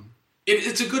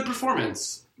 It's a good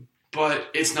performance,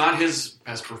 but it's not his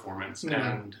best performance,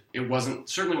 and it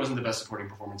certainly wasn't the best supporting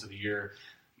performance of the year.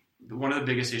 One of the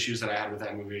biggest issues that I had with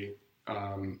that movie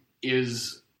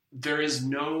is there is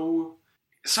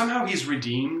somehow he's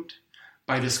redeemed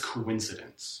by this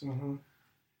coincidence.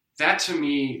 That to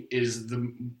me is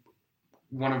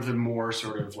one of the more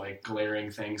sort of, like,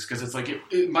 glaring things, because it's like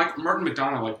Martin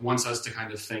McDonagh, like, wants us to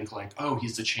kind of think, like, oh,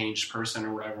 he's a changed person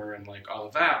or whatever, and, like, all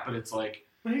of that, but it's like,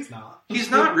 but he's not.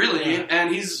 He's not really,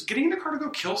 and he's getting in the car to go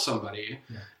kill somebody.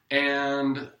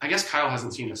 And I guess Kyle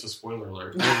hasn't seen it, so spoiler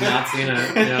alert. I've not seen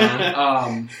it. Yeah.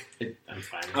 I'm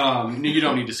fine. You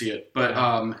don't need to see it,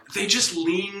 but they just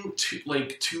lean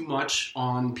too much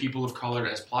on people of color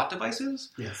as plot devices,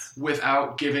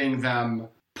 without giving them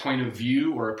point of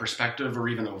view or a perspective or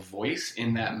even a voice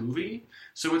in that movie.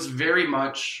 So it's very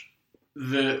much,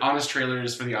 the honest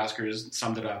trailers for the Oscars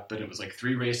summed it up, that it was like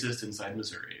 3 racists inside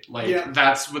Missouri. Like,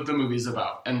 that's what the movie's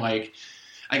about. And, like,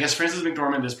 I guess Frances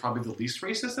McDormand is probably the least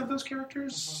racist of those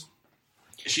characters.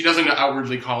 She doesn't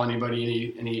outwardly call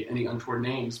anybody any untoward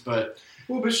names, but...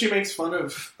 Well, but she makes fun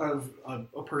of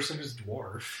a person who's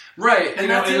dwarf. Right, and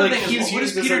that's the other thing. What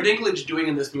is Peter like, Dinklage doing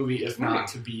in this movie if not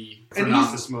to be... For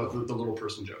not the little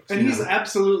person jokes. And he's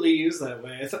absolutely used that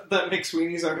way. I thought that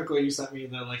McSweeney's article you sent me,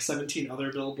 the, like, 17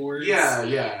 other billboards... Yeah.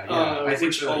 I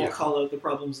think which all call out the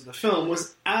problems of the film,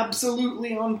 was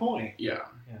absolutely on point. Yeah.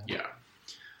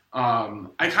 I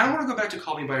kind of want to go back to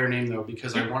Call Me By Your Name, though,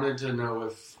 because I wanted to know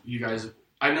if you guys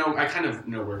I kind of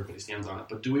know where everybody stands on it,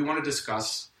 but do we want to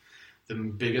discuss the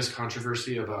biggest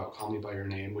controversy about Call Me By Your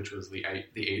Name, which was the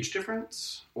age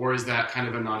difference? Or is that kind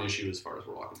of a non-issue as far as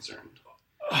we're all concerned?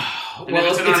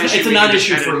 Well, it's a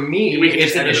non-issue for me.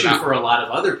 It's an issue for a lot of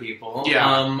other people. Yeah.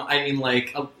 I mean,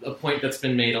 like, a point that's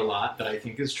been made a lot that I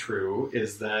think is true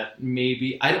is that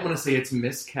maybe, I don't want to say it's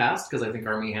miscast, because I think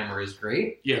Armie Hammer is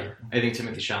great. Yeah. I think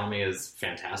Timothée Chalamet is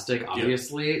fantastic,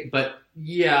 obviously. Yeah. But,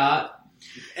 yeah,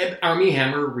 Armie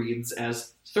Hammer reads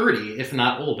as 30, if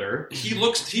not older. I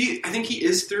think he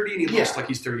is 30, and he looks like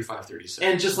he's 35, 36.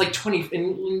 And just like 20,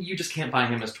 and you just can't buy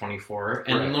him as 24.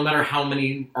 And no matter how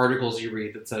many articles you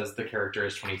read that says the character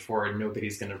is 24, and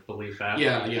nobody's going to believe that.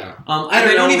 Yeah.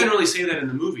 They don't even really say that in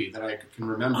the movie that I can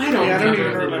remember. I don't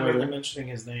even remember them mentioning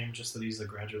his name, just that he's a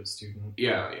graduate student.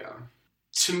 Yeah.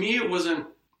 To me, it wasn't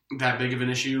that big of an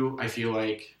issue. I feel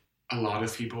like a lot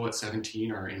of people at 17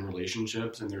 are in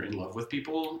relationships, and they're in love with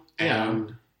people.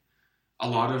 And a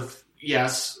lot of,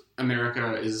 yes,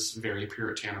 America is very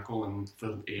puritanical, and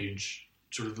the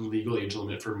legal age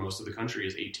limit for most of the country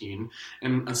is 18.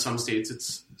 And in some states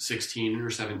it's 16 or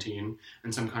 17.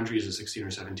 In some countries it's 16 or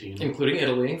 17. Including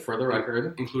Italy, for the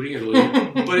record. Including Italy.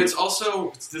 But it's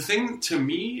also, the thing to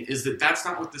me is that that's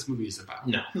not what this movie is about.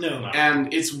 No.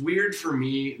 And it's weird for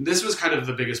me. This was kind of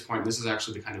the biggest point. This is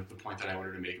actually the point that I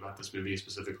wanted to make about this movie,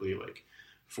 specifically like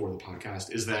for the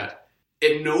podcast, is that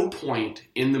at no point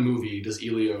in the movie does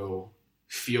Elio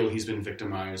feel he's been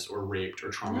victimized or raped or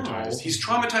traumatized. No. He's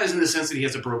traumatized in the sense that he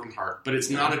has a broken heart, but it's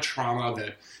not a trauma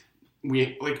that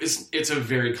it's a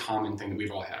very common thing that we've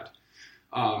all had.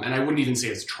 And I wouldn't even say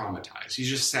it's traumatized. He's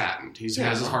just saddened. He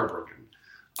has his heart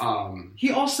broken. He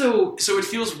also... So it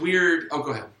feels weird... Oh,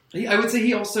 go ahead. I would say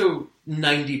he also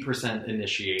 90%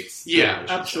 initiates. Yeah,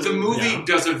 absolutely. The movie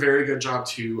does a very good job,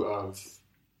 too, of...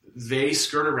 They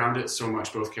skirt around it so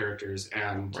much, both characters,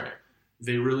 and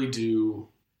they really do.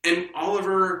 And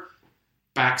Oliver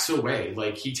backs away.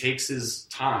 Like, he takes his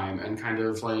time and kind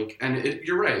of like, and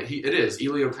you're right, it is.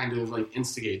 Elio kind of like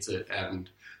instigates it and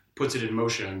puts it in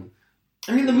motion.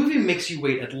 I mean, the movie makes you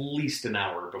wait at least an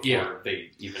hour before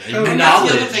they even acknowledge. And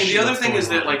that's the other thing. The other thing is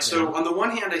that, like, so on the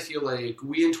one hand, I feel like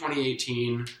we in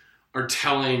 2018 are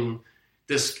telling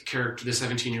this character, the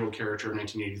 17-year-old character in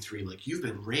 1983, like, you've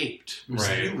been raped.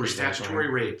 You were statutory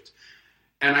raped.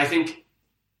 And I think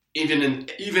even in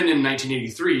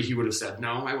 1983, he would have said,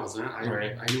 no, I wasn't. I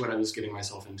knew what I was getting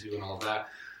myself into and all of that.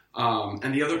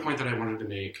 And the other point that I wanted to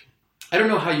make... I don't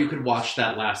know how you could watch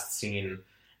that last scene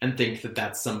and think that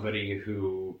that's somebody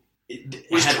who...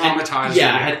 was traumatized.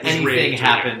 Had anything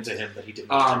happened to him that he didn't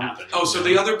want to happen. So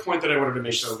the other point that I wanted to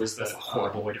make, though, was that... That's a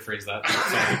horrible way to phrase that.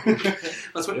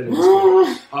 That's what it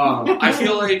is. I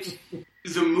feel like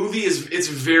the movie it's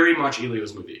very much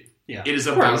Elio's movie. Yeah. It is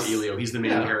about Elio. He's the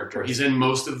main character. He's in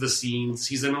most of the scenes.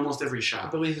 He's in almost every shot. I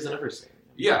believe he's in every scene.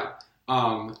 Yeah.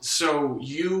 So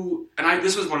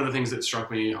this was one of the things that struck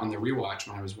me on the rewatch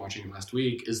when I was watching it last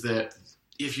week, is that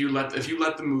if you let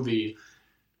the movie...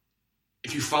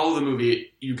 If you follow the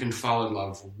movie, you can fall in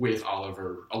love with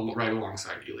Oliver right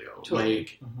alongside Elio. Totally.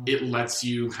 Like, it lets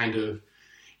you kind of...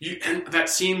 and that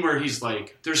scene where he's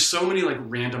like... There's so many, like,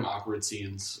 random awkward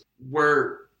scenes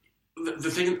where...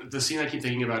 The scene I keep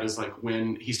thinking about is, like,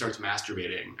 when he starts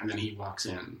masturbating and then he walks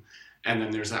in. And then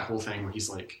there's that whole thing where he's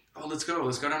like, oh, let's go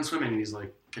down swimming. And he's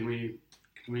like, can I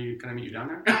meet you down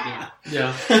there?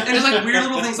 Yeah. And it's like weird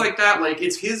little things like that. Like,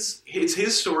 it's his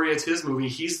story, it's his movie.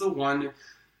 He's the one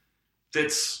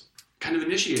that's kind of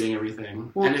initiating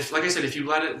everything. Well, and if you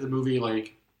let the movie,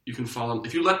 like, you can fall.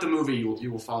 If you let the movie, you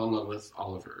will fall in love with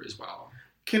Oliver as well.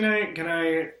 Can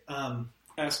I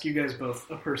ask you guys both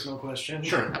a personal question?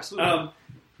 Sure, absolutely.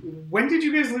 When did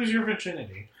you guys lose your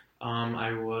virginity?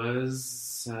 I was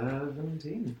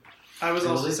 17. I was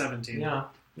also 17. Yeah.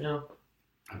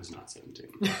 I was not 17.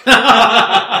 But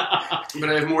I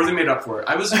have more than made up for it.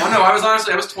 I was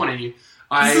 20.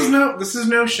 This is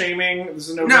no shaming. This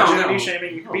is no virginity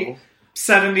shaming. You can be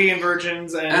 70 and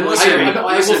virgins. And I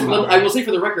will say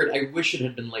for the record, I wish it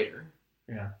had been later.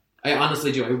 Yeah. I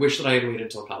honestly do. I wish that I had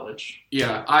waited till college.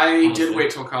 Yeah, I did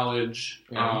wait till college,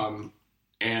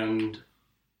 and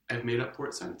I've made up for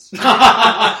it since.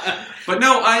 But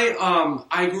no,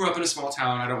 I grew up in a small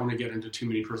town. I don't want to get into too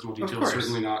many personal details,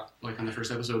 certainly not like on the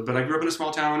first episode, but I grew up in a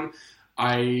small town.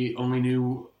 I only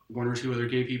knew one or two other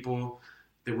gay people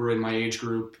that were in my age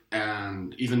group,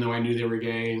 and even though I knew they were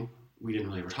gay, we didn't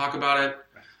really ever talk about it.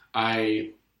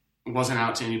 I wasn't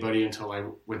out to anybody until I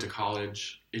went to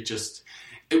college. I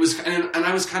was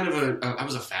kind of I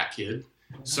was a fat kid.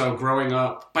 So growing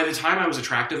up, by the time I was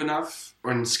attractive enough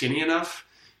or skinny enough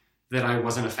that I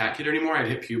wasn't a fat kid anymore, I'd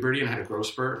hit puberty and had a growth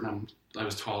spurt, and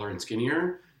taller and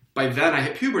skinnier. By then, I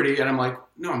hit puberty, and I'm like,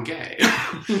 no, I'm gay.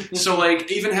 So,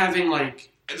 like, even having, like,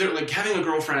 having a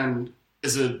girlfriend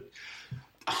is a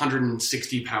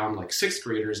 160-pound, like, sixth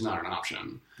grader is not an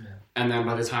option. Yeah. And then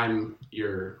by the time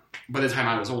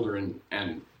I was older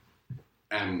and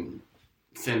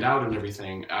thinned out and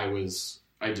everything, I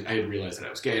had realized that I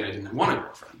was gay and I didn't want a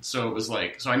girlfriend. So it was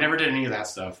like, so I never did any of that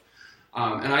stuff.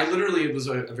 And I literally, it was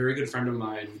a very good friend of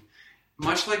mine,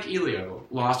 much like Elio,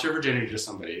 lost her virginity to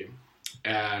somebody,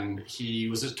 and he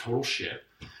was a total shit,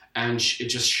 and it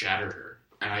just shattered her.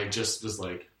 And I just was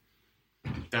like,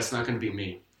 that's not going to be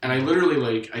me. And I literally,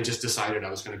 like, I just decided I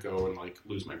was going to go and, like,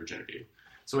 lose my virginity.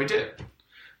 So I did.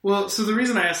 Well, so the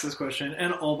reason I asked this question,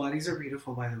 and all bodies are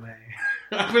beautiful, by the way.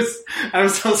 I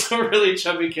was also a really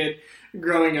chubby kid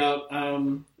growing up.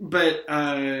 But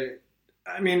I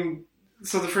mean,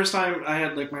 so the first time I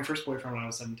had, like, my first boyfriend when I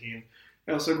was 17,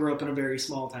 I also grew up in a very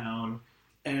small town.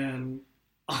 And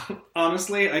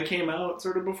honestly, I came out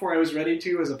sort of before I was ready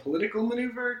to as a political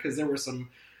maneuver, because there were some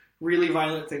really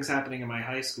violent things happening in my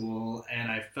high school,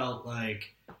 and I felt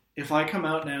like if I come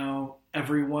out now,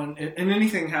 everyone, and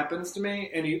anything happens to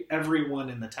me, everyone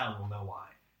in the town will know why.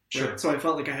 Sure. Right? So I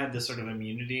felt like I had this sort of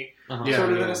immunity, in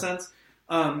a sense.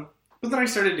 But then I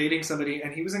started dating somebody,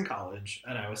 and he was in college,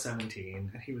 and I was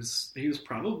 17, and he was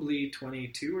probably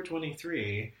 22 or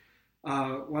 23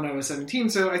 when I was 17.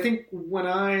 So I think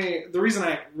the reason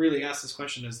I really asked this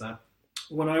question is that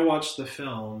when I watched the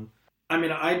film, I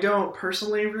mean, I don't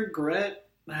personally regret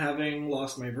having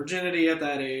lost my virginity at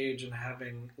that age and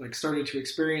having, like, started to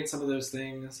experience some of those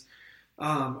things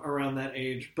around that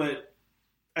age. But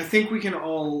I think we can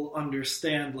all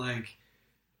understand, like,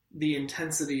 the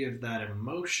intensity of that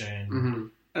emotion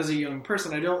as a young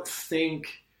person. I don't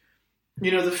think,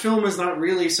 the film is not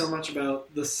really so much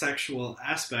about the sexual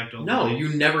aspect. No, you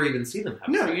never even see them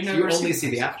have sex. You only see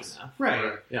the aftermath.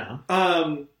 Right. Yeah.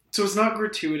 So it's not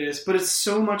gratuitous, but it's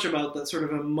so much about that sort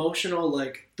of emotional,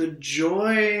 like, the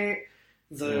joy,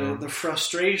 the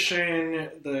frustration,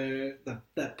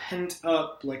 the pent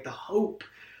up, like, the hope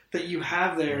that you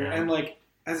have there. Yeah. And, like,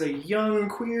 as a young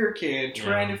queer kid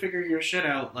trying to figure your shit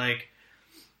out, like,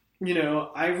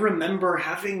 I remember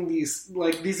having these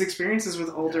experiences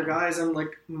with older guys, and,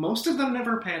 like, most of them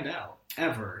never panned out.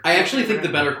 Ever. I actually think the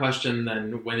better question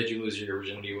than when did you lose your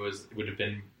virginity would have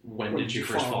been when did you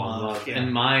first fall in love? Yeah.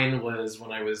 And mine was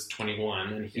when I was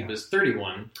 21 and he was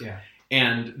 31. Yeah.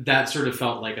 And that sort of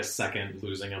felt like a second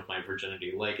losing of my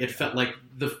virginity. Like, it felt like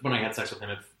when I had sex with him,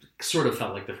 it sort of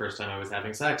felt like the first time I was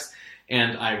having sex.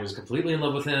 And I was completely in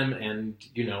love with him, and,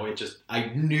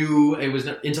 I knew it was,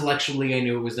 intellectually, I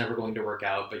knew it was never going to work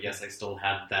out, but yes, I still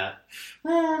had that,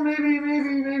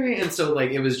 maybe. And so,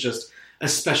 like, it was just,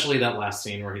 especially that last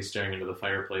scene where he's staring into the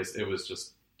fireplace, it was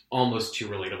just almost too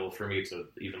relatable for me to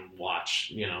even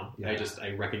watch, Yeah.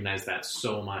 I recognize that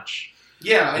so much.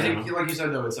 Yeah, I think, like you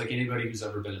said, though, it's like anybody who's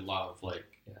ever been in love, like,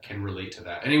 can relate to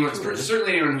that.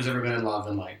 Certainly anyone who's ever been in love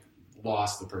and, like,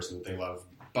 lost the person that they love,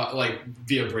 but, like,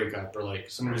 via breakup, or, like,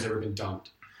 someone who's ever been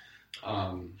dumped.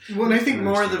 Well, I think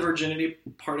more of the virginity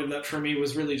part of that for me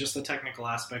was really just the technical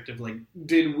aspect of, like,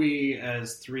 did we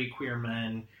as three queer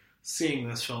men seeing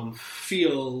this film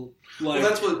feel like...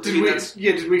 Well,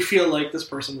 did we feel like this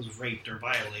person was raped or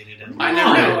violated? And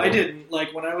I didn't.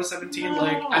 Like, when I was 17,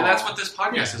 and that's what this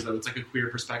podcast is, though. It's like a queer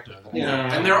perspective.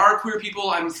 Yeah. And there are queer people,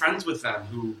 I'm friends with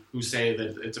them, who say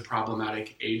that it's a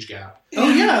problematic age gap. Oh,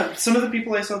 yeah. Some of the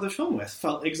people I saw the film with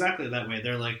felt exactly that way.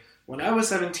 They're like, when I was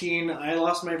 17, I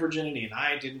lost my virginity, and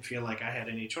I didn't feel like I had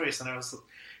any choice. And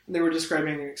they were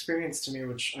describing an experience to me,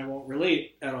 which I won't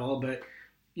relate at all, but...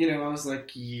 I was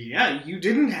like, yeah, you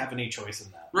didn't have any choice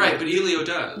in that. Right, but Elio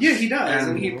does. Yeah, he does,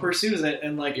 and he pursues it,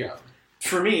 and, like,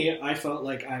 for me, I felt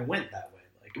like I went that way.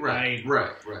 Like, I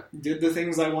did the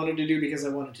things I wanted to do because I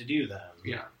wanted to do them.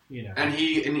 Yeah. And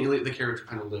the character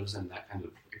kind of lives in that kind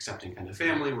of accepting kind of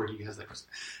family where he has, like,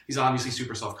 he's obviously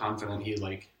super self-confident. He,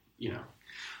 like,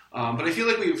 but I feel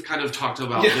like we've kind of talked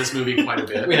about this movie quite a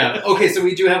bit. We have. Okay, so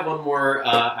we do have one more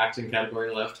acting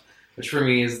category left, which for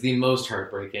me is the most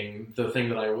heartbreaking, the thing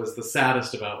that I was the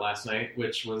saddest about last night,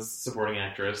 which was supporting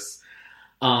actress.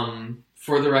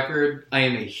 For the record, I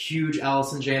am a huge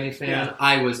Allison Janney fan. Yeah.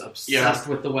 I was obsessed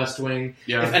with The West Wing.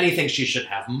 Yeah. If anything, she should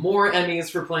have more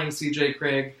Emmys for playing C.J.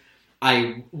 Craig.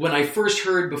 When I first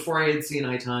heard, before I had seen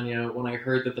I, Tonya, when I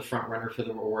heard that the front runner for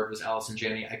the award was Allison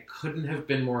Janney, I couldn't have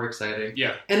been more excited.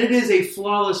 Yeah. And it is a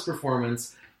flawless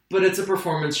performance. But it's a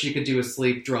performance she could do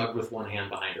asleep, drugged with one hand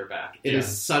behind her back. It is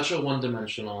such a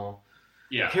one-dimensional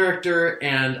character,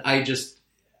 and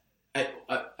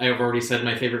I've already said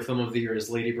my favorite film of the year is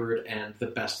Lady Bird, and the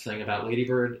best thing about Lady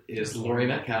Bird is Laurie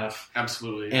Metcalf.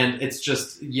 Absolutely. And it's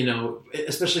just,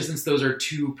 especially since those are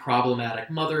two problematic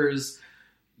mothers,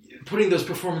 putting those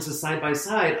performances side by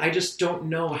side, I just don't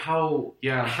know how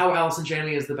Allison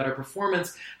Janney is the better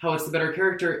performance, how it's the better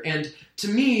character. And to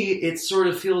me, it sort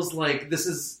of feels like this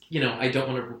is, I don't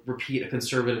want to repeat a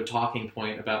conservative talking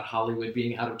point about Hollywood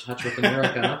being out of touch with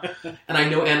America. And I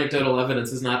know anecdotal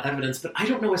evidence is not evidence, but I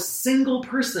don't know a single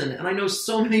person, and I know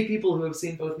so many people who have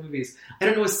seen both movies, I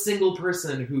don't know a single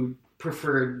person who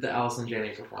preferred the Allison Janney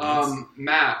performance.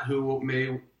 Matt, who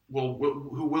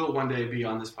will one day be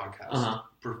on this podcast,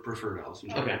 preferred Allison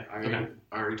Janney. Okay.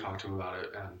 I already talked to him about it,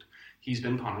 and he's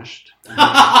been punished. You're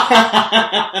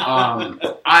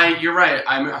right.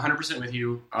 I'm 100% with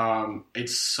you.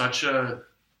 It's such a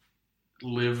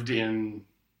lived-in,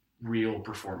 real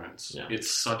performance. Yeah. It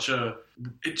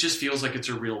just feels like it's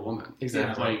a real woman.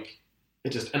 Exactly.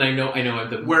 And I know.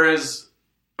 Whereas,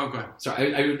 go ahead.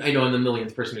 Sorry, I know I'm the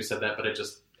millionth person who said that, but it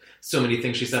just. So many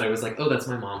things she said, I was like, oh, that's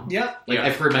my mom. Yeah.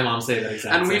 I've heard my mom say that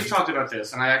exactly. And we've talked about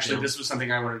this, and this was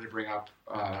something I wanted to bring up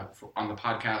on the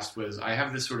podcast, was I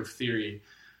have this sort of theory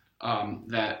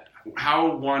that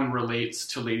how one relates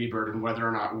to Lady Bird and whether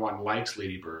or not one likes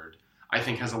Lady Bird, I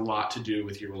think has a lot to do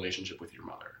with your relationship with your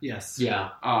mother. Yes. Yeah.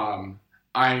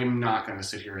 I'm not going to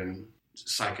sit here and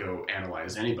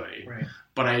psychoanalyze anybody. Right.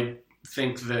 But I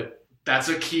think that's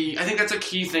a key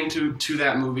thing to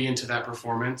that movie and to that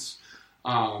performance.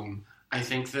 I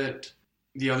think that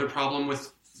the other problem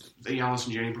with the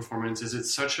Allison Janney performance is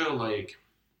it's such a,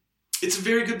 it's a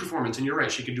very good performance, and you're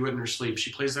right, she could do it in her sleep.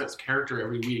 She plays that character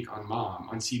every week on Mom,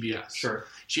 on CBS. Sure.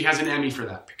 She has an Emmy for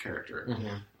that character.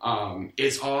 Mm-hmm.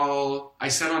 It's all, I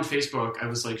said on Facebook, I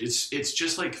was like, it's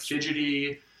just,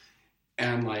 fidgety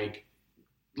and,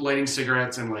 lighting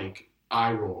cigarettes and,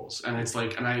 eye rolls. And it's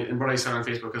and what I said on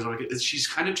Facebook is, she's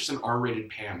kind of just an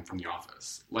R-rated Pam from The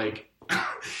Office.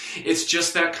 It's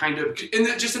just that kind of,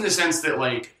 just in the sense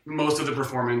that most of the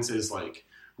performance is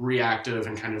reactive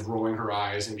and kind of rolling her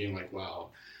eyes and being wow,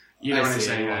 you know what I'm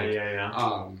saying?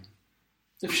 Yeah.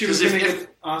 If she was going to get an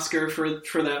Oscar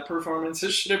for that performance, it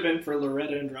should have been for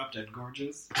Loretta in Drop Dead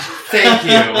Gorgeous. Thank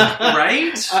you.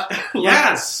 Right?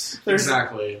 Yes,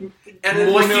 exactly.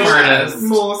 And more smartest.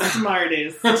 More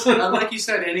smartest. And like you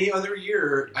said, any other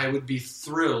year, I would be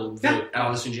thrilled that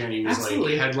Allison Janney was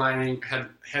headlining,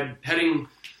 heading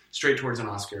straight towards an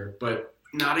Oscar, but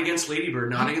not against Lady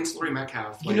Bird, not against Laurie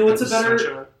Metcalf. You know what's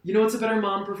a better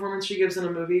mom performance she gives in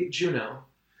a movie? Juno.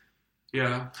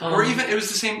 Yeah, or even it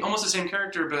was almost the same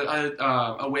character, but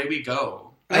Away We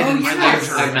Go. I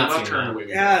loved her in Away We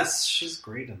Go. Yes, she's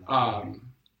great in that.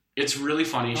 It's really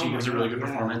funny. She gives a really good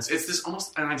performance. It's this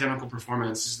almost an identical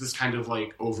performance. It's this kind of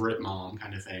over it mom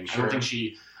kind of thing. Sure. I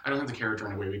don't think the character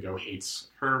in Away We Go hates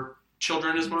her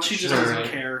children as much. She just doesn't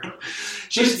care.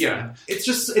 It's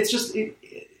just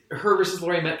her versus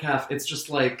Laurie Metcalf. It's just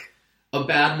a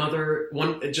bad mother,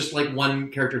 one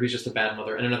character who's just a bad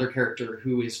mother, and another character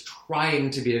who is trying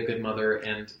to be a good mother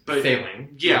and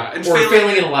failing. Yeah, and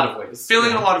failing in a lot of ways.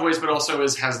 Failing in a lot of ways, but also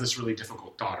has this really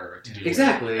difficult daughter to deal with.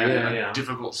 Exactly, and a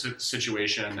difficult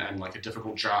situation and a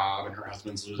difficult job, and her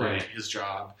husband's losing his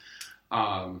job.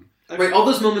 Right, all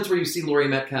those moments where you see Laurie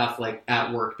Metcalf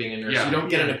at work being a nurse, you don't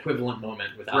get an equivalent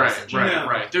moment with Allison Janney.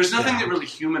 Right. There's nothing that really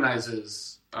humanizes.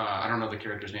 I don't know the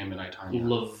character's name in I, Tonya.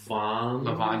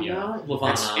 Lavanya.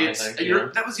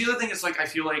 That was the other thing. It's I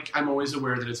feel like I'm always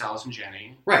aware that it's Allison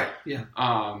Janney. Right. Yeah.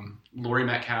 Laurie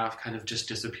Metcalf kind of just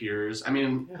disappears. I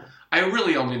mean, I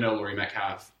really only know Laurie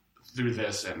Metcalf through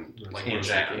this and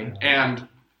Jackie and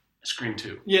Scream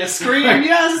 2. Yeah, Scream.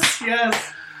 Yes.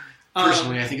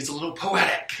 Personally, I think it's a little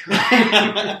poetic.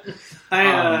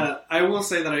 I will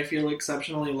say that I feel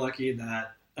exceptionally lucky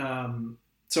that.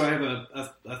 So I have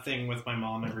a thing with my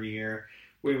mom every year.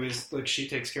 We always she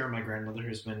takes care of my grandmother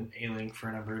who's been ailing for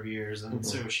a number of years, and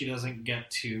so she doesn't get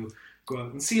to go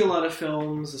out and see a lot of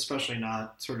films, especially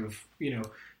not sort of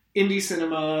indie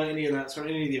cinema, any of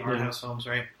the art house films,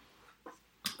 right?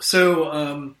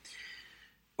 So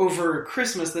over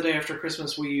Christmas, the day after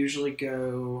Christmas, we usually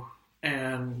go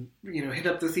and hit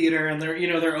up the theater, and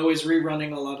they're always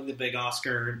rerunning a lot of the big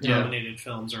Oscar nominated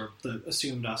films or the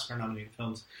assumed Oscar nominated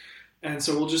films. And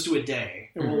so we'll just do a day,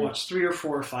 and we'll watch 3 or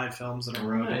 4 or 5 films in a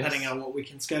row, depending on what we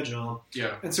can schedule.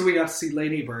 Yeah. And so we got to see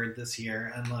Lady Bird this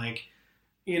year, and I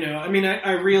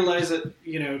realize that,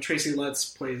 Tracy Letts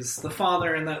plays the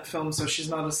father in that film, so she's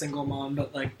not a single mom,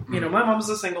 but my mom's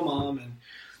a single mom, and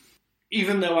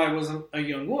even though I wasn't a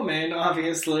young woman,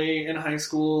 obviously, in high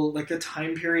school, the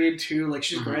time period too,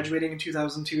 she's graduating in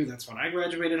 2002, that's when I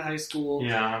graduated high school.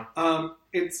 Yeah.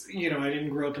 it's, I didn't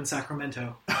grow up in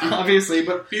Sacramento, obviously,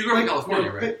 but you grew up in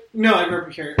California, right? No, I grew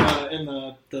up here in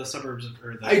the suburbs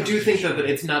I do think that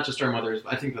it's not just our mothers.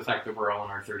 I think the fact that we're all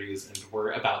in our 30s and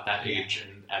we're about that age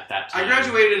and at that time. I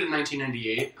graduated in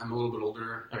 1998. I'm a little bit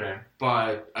older. Okay.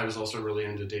 But I was also really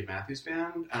into Dave Matthews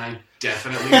Band, and I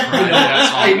definitely cried to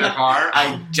that song in the car.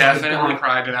 I definitely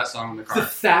cried to that song in the car. The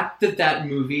fact that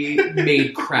movie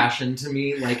made Crash into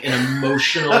me like an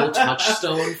emotional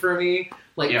touchstone for me.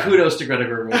 Kudos to Greta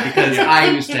Gerwig, because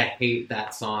I used to hate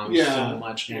that song so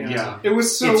much. And it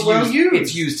was so used.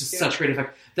 It's used to such great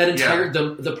effect. That entire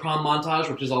the prom montage,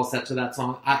 which is all set to that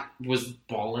song, I was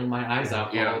bawling my eyes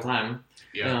out the whole time.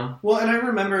 Yeah. Well, and I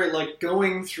remember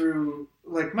going through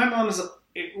my mom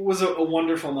was a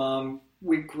wonderful mom.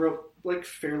 We grew up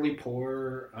fairly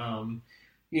poor.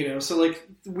 So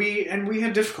we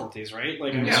had difficulties, right?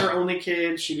 I was her only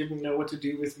kid. She didn't know what to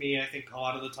do with me, I think, a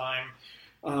lot of the time.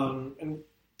 And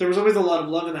there was always a lot of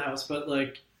love in the house, but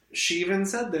she even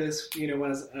said this,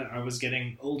 as I was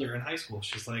getting older in high school.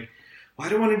 She's like, well,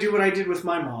 I don't want to do what I did with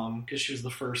my mom, because she was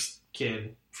the first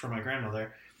kid for my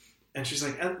grandmother. And she's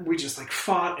like, and we just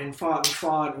fought and fought and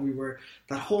fought. And we were,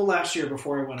 that whole last year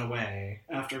before I went away,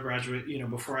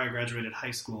 before I graduated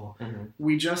high school,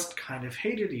 we just kind of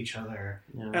hated each other.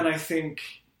 Yeah. And I think,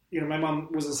 my mom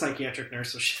was a psychiatric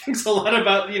nurse, so she thinks a lot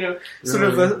about, sort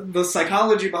of the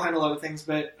psychology behind a lot of things.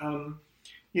 But,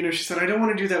 she said, I don't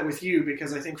want to do that with you,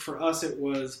 because I think for us it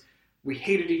was, we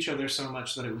hated each other so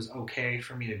much that it was okay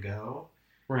for me to go.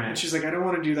 Right. And she's like, I don't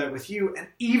want to do that with you. And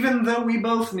even though we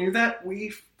both knew that,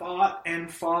 we fought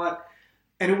and fought,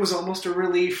 and it was almost a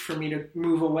relief for me to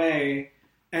move away.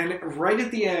 And right at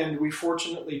the end, we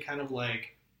fortunately kind of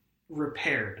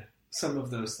repaired some of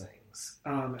those things.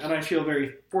 And I feel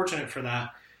very fortunate for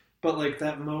that. But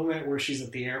that moment where she's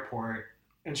at the airport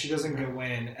and she doesn't go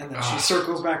in, and then she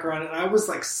circles back around, and I was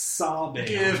sobbing.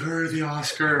 Give her the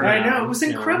Oscar. I know, it was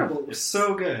incredible. It was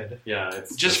so good. Yeah,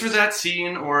 it's just for that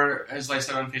scene, or as I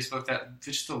said on Facebook, that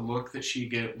just the look that she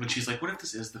gave when she's like, "What if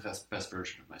this is the best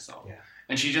version of myself?" Yeah.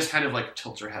 And she just kind of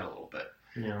tilts her head a little bit,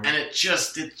 and it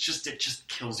just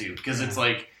kills you, because it's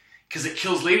because it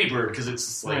kills Lady Bird, because it's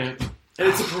just right. And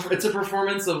it's a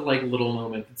performance of little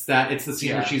moments. It's the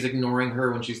scene where she's ignoring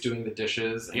her when she's doing the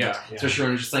dishes. And so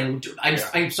Sharon's just saying,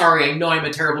 I'm sorry, I know I'm a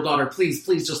terrible daughter. Please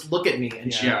just look at me.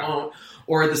 And she won't.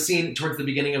 Or the scene towards the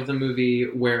beginning of the movie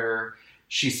where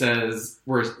she says,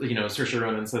 Saoirse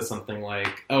Ronan says something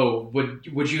like, "Oh,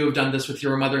 would you have done this with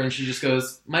your mother?" And she just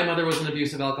goes, "My mother was an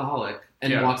abusive alcoholic,"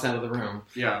 and walks out of the room.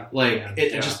 Yeah.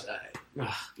 It just...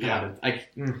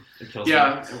 it kills me.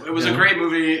 It was a great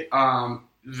movie.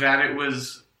 That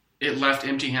it left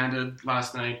empty-handed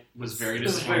last night was very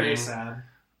disappointing. It was very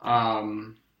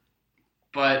sad.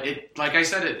 But it, like I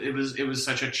said, it was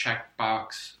such a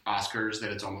checkbox Oscars that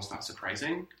it's almost not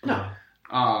surprising. No.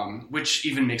 Which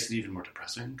even makes it even more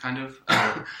depressing, kind of.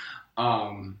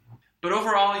 But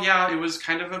overall, it was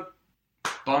kind of a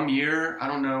bum year. I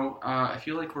don't know. I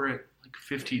feel like we're at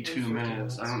 52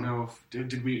 minutes. I don't know if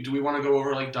do we want to go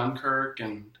over Dunkirk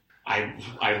and.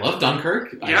 I love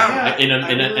Dunkirk. In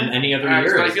any other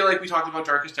year. But I feel like we talked about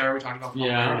Darkest Hour. We talked about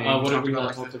what have we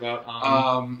not talked about?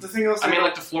 The thing else,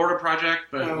 the Florida Project,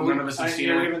 but none of us have seen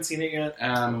it. We haven't seen it yet.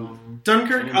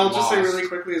 Dunkirk, I'll just say really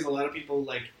quickly, is a lot of people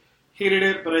hated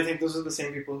it, but I think those are the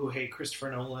same people who hate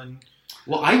Christopher Nolan.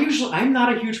 Well, I'm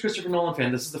not a huge Christopher Nolan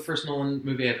fan. This is the first Nolan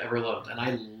movie I've ever loved, and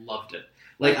I loved it.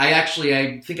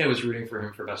 I think I was rooting for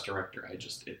him for Best Director.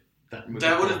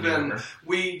 That would have been...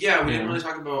 We didn't really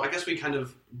talk about... I guess we kind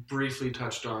of briefly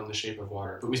touched on The Shape of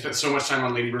Water, but we spent so much time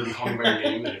on Lady Bird and Calling by Your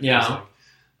Name that it feels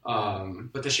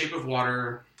but The Shape of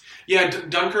Water...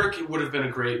 Dunkirk would have been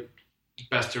a great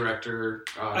Best Director.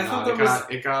 I thought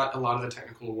it got a lot of the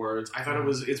technical awards. I thought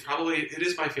it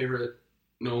is my favorite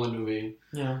Nolan movie.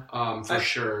 Yeah. For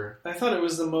sure. I thought it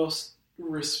was the most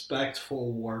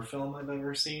respectful war film I've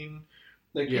ever seen.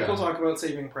 People talk about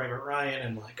Saving Private Ryan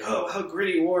and how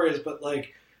gritty war is, but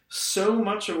so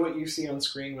much of what you see on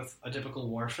screen with a typical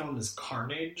war film is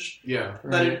carnage. Yeah.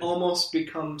 That it almost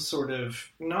becomes sort of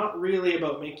not really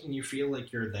about making you feel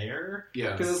like you're there.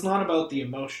 Yeah. Because it's not about the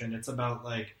emotion. It's about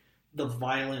the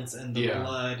violence and the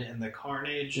blood and the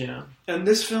carnage. Yeah. And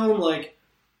this film,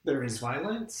 there is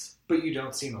violence, but you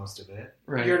don't see most of it.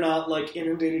 Right. You're not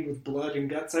inundated with blood and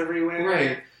guts everywhere.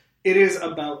 Right. It is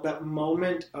about that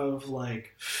moment of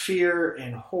fear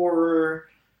and horror,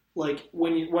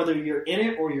 whether you're in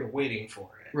it or you're waiting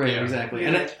for it. Right, exactly.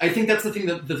 And I think that's the thing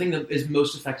that is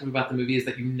most effective about the movie is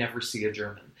that you never see a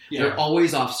German. Yeah. They're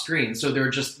always off screen, so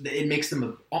it makes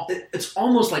them it's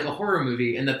almost like a horror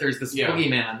movie in that there's this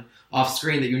boogeyman off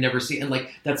screen that you never see. And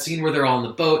like that scene where they're all in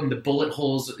the boat and the bullet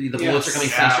holes, the bullets are coming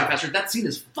faster and faster. That scene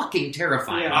is fucking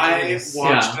terrifying. Yeah, I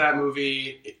watched that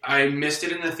movie. I missed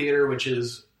it in the theater, which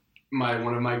is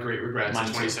one of my great regrets in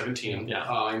 2017. Yeah.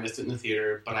 I missed it in the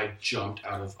theater, but I jumped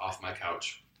off my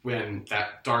couch when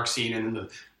that dark scene and then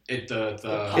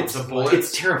the bullet.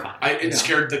 It's terrifying. It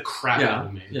scared the crap out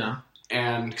of me. Yeah.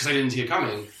 And because I didn't see it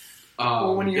coming.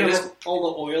 Well, when you have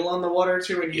all the oil on the water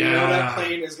too, and you know that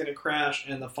plane is going to crash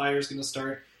and the fire's going to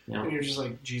start, and you're just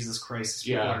like, Jesus Christ,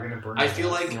 these people are going to burn. I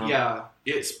feel like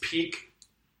it's peak.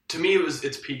 To me,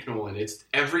 it's peak Nolan. It's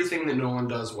everything that Nolan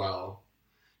does well,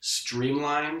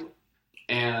 streamlined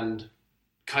and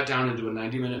cut down into a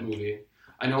 90-minute movie.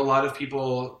 I know a lot of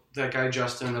people. That guy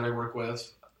Justin that I work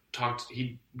with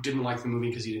he didn't like the movie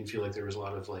because he didn't feel like there was a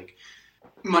lot of like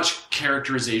much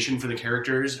characterization for the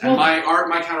characters. And my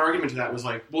counter argument to that was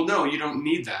like, well, no, you don't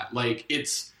need that. Like,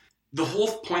 it's the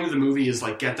whole point of the movie is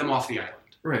like get them off the island.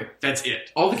 Right. That's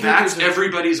it. That's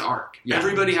everybody's arc. Yeah.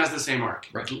 Everybody has the same arc.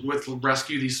 Right. With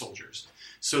rescue these soldiers.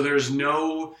 So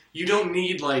you don't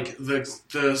need like I'm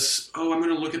going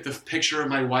to look at the picture of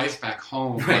my wife back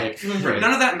home. Right. Like,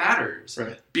 none of that matters.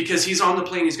 Right. Because he's on the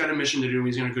plane, he's got a mission to do, and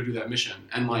he's going to go do that mission.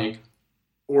 And like,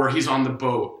 or he's on the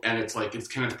boat, and it's like, it's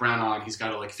Kenneth Branagh, he's got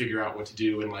to like figure out what to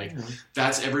do, and like,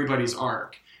 that's everybody's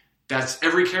arc.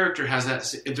 Every character has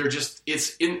that, they're just,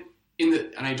 it's in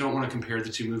the, and I don't want to compare the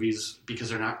two movies because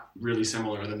they're not really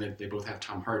similar, then they both have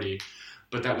Tom Hardy,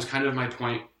 but that was kind of my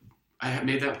point. I had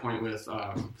made that point with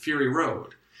Fury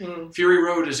Road. Mm-hmm. Fury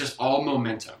Road is just all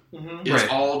momentum. Mm-hmm. It's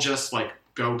all just like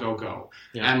go, go, go.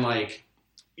 Yeah. And like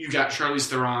you got Charlize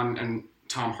Theron and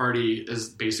Tom Hardy as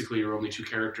basically your only two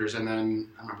characters, and then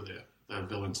I remember the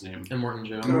villain's name. And Morton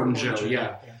Joe. Morton Joe,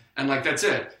 yeah. And like that's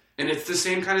it. And it's the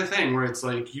same kind of thing where it's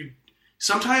like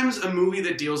sometimes a movie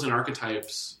that deals in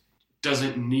archetypes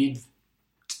doesn't need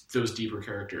those deeper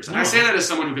characters. And I say that as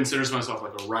someone who considers myself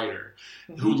like a writer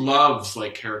who loves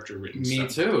like character written stuff. Me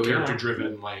too. Character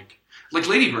driven, like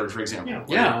Lady Bird, for example.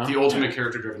 Yeah. The ultimate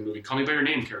character driven movie. Call Me by Your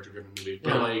Name character driven movie.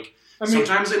 But like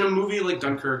sometimes in a movie like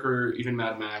Dunkirk or even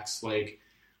Mad Max, like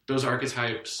those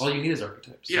archetypes. All you need is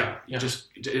archetypes. Yeah.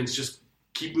 It's just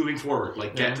keep moving forward.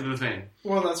 Like get to the thing.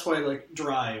 Well, that's why like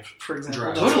Drive, for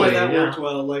example. That's why that worked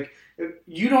well. Like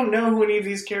you don't know who any of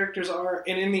these characters are,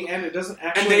 and in the end, it doesn't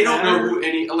actually. And they don't know who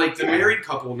any. Like the married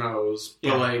couple knows,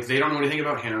 but like they don't know anything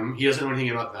about him. He doesn't know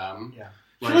anything about them. Yeah.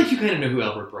 I feel like you kind of know who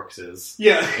Albert Brooks is.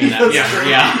 Yeah. You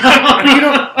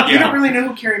don't really know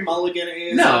who Carey Mulligan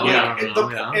is. No.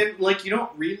 And like you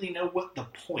don't really know what the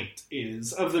point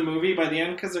is of the movie by the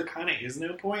end because there kind of is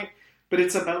no point. But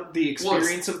it's about the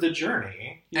experience of the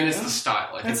journey. And it's the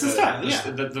style. I think it's the style,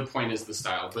 the point is the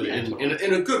style, but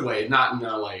in a good way, not in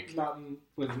a like... Not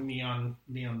with Neon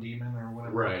Demon or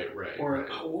whatever. Right. Or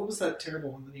what was that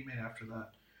terrible one that he made after that?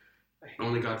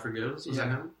 Only God Forgives? Was that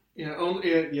him? Yeah, only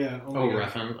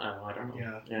Refn? I don't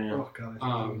know. Yeah. Oh, God,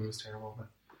 I think it was terrible, but...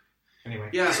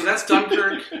 Anyway. Yeah, so that's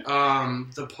Dunkirk.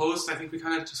 The Post, I think we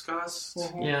kind of discussed.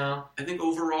 Mm-hmm. Yeah. I think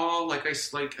overall, I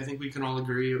think we can all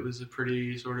agree it was a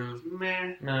pretty sort of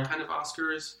meh kind of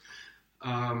Oscars.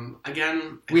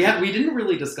 Again, we didn't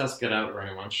really discuss Get Out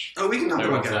very much. Oh, we can talk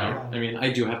about Get Out. I mean,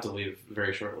 I do have to leave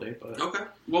very shortly, but okay.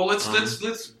 Well, let's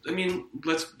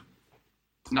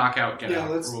knock out Get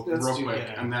Out real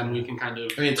quick, and then we can kind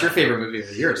of. I mean, it's your favorite movie of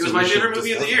the year. It was my favorite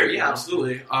movie of the year. Yeah,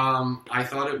 absolutely. I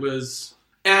thought it was.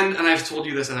 And I've told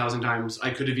you this 1,000 times,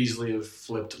 I could have easily have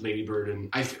flipped Lady Bird, and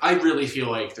I really feel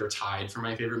like they're tied for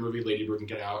my favorite movie, Lady Bird and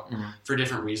Get Out, for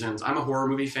different reasons. I'm a horror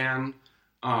movie fan.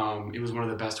 It was one of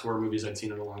the best horror movies I'd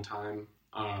seen in a long time.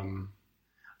 I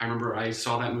remember I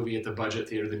saw that movie at the Budget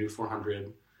Theater, the new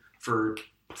 400, for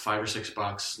 $5 or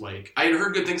 $6. Like, I had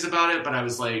heard good things about it, but I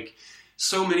was like,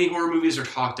 so many horror movies are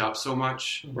talked up so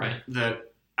much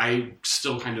that I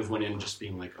still kind of went in just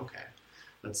being like, okay,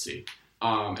 let's see.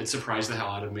 It surprised the hell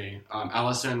out of me.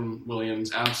 Allison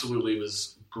Williams absolutely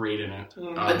was great in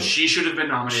it. She should have been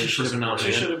nominated. She should have been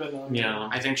nominated. Yeah.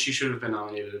 I think she should have been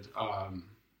nominated.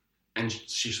 And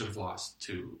she should have lost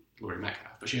to Laurie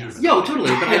Metcalf. But she should have been nominated. Totally.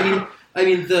 But I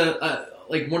mean,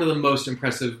 the one of the most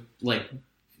impressive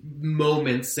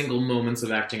single moments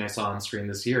of acting I saw on screen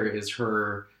this year is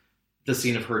the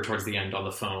scene of her towards the end on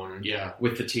the phone. Yeah.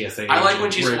 With the TSA. I like when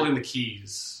she's holding the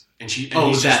keys. And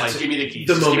he's just like, give me the keys.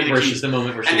 The moment where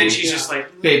she... And then she's just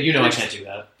like... Babe, you know I can't do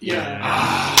that.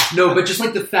 Yeah. No, but just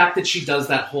like the fact that she does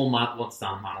that whole... Well, it's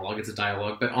not a monologue, it's a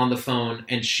dialogue. But on the phone,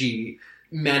 and she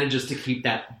manages to keep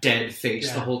that dead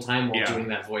face the whole time while doing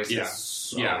that voice. Yeah. Is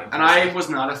so And I was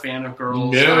not a fan of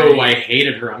Girls. No, I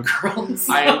hated her on Girls.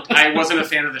 I wasn't a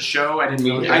fan of the show. I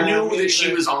knew that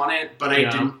she was on it, but I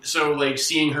didn't. So like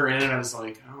seeing her in it, I was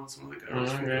like, oh, it's one of the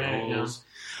guys from Girls.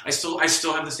 I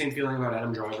still have the same feeling about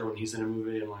Adam Driver when he's in a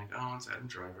movie. I'm like, oh, it's Adam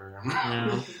Driver.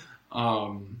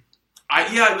 I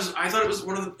thought it was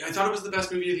the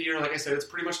best movie of the year. Like I said, it's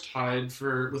pretty much tied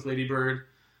with Lady Bird,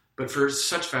 but for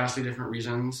such vastly different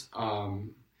reasons.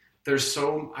 You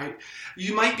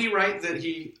might be right that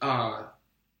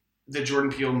that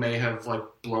Jordan Peele may have like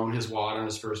blown his wad on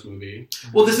his first movie.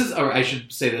 Well, I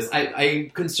should say this.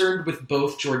 I'm concerned with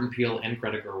both Jordan Peele and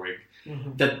Greta Gerwig.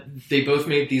 Mm-hmm. That they both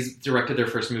directed their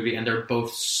first movie, and they're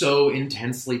both so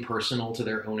intensely personal to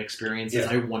their own experiences.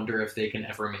 I wonder if they can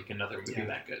ever make another movie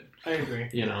that good. I agree.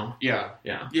 You know? Yeah.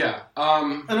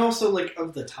 And also, like,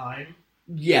 of the time.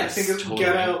 Yes, I think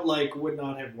Get Out, like, would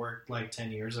not have worked, like,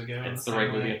 10 years ago. It's the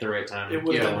right movie at the right time. It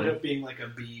would have ended up being, like, a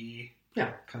B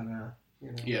kind of, you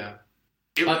know. Yeah.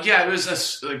 It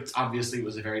was obviously it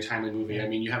was a very timely movie. I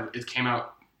mean, it came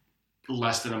out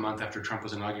less than a month after Trump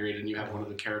was inaugurated, and you have one of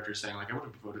the characters saying, like, I would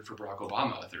have voted for Barack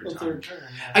Obama a third time.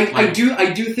 I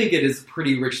do think it is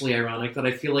pretty richly ironic that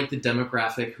I feel like the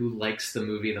demographic who likes the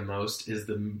movie the most is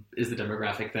the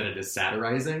demographic that it is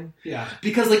satirizing. Yeah.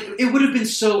 Because, like, it would have been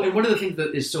so, and one of the things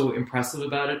that is so impressive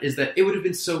about it is that it would have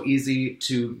been so easy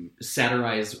to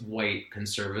satirize white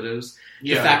conservatives.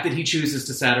 The fact that he chooses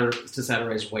to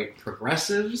satirize white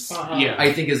progressives,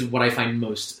 I think is what I find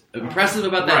most impressive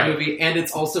about that movie. And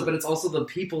it's also the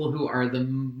people who are the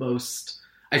most,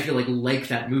 I feel like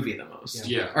that movie the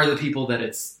most. Are the people that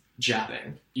it's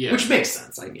jabbing. Which makes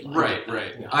sense. I mean, right.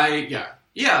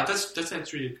 That's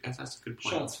actually that's a good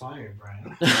point. Shots fired,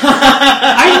 Brian.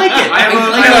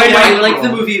 I like the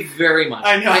movie very much.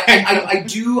 I know.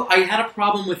 I had a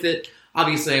problem with it.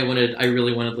 Obviously, I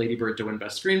really wanted Lady Bird to win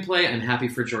Best Screenplay. I'm happy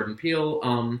for Jordan Peele.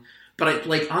 But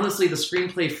honestly, the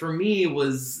screenplay for me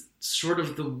was sort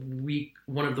of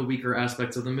one of the weaker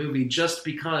aspects of the movie, just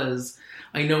because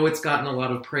I know it's gotten a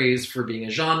lot of praise for being a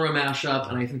genre mashup,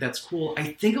 and I think that's cool. I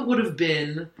think it would have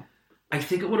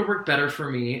worked better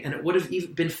for me, and it would have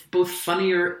even been both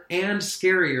funnier and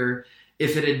scarier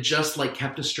if it had just like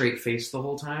kept a straight face the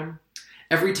whole time.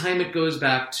 Every time it goes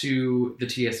back to the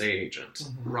TSA agent.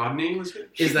 Mm-hmm. Rodney was good?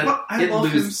 I love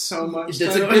him so much.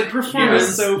 It's a good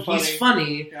performance. So funny. He's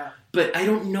funny. Yeah. But I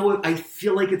don't know. I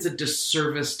feel like it's a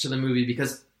disservice to the movie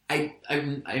because I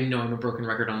know I'm a broken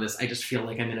record on this. I just feel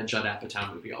like I'm in a Judd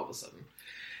Apatow movie all of a sudden.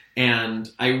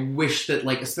 And I wish that,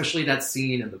 like, especially that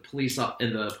scene in the police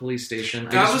station.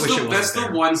 That's the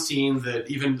one scene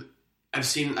that even I've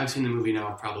seen the movie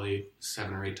now probably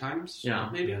 7 or 8 times. Yeah.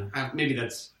 Maybe. Yeah.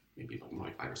 Maybe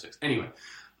like 5 or 6. Anyway,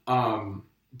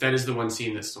 that is the one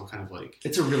scene that's still kind of like...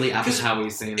 It's a really Apatow-y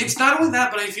scene. It's not only that,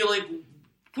 but I feel like,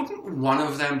 wouldn't one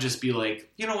of them just be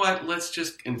like, you know what, let's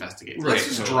just investigate. Right. Let's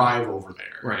just drive over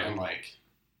there. Right. And like,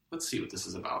 let's see what this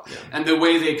is about. Yeah. And the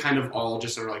way they kind of all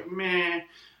just are like, meh,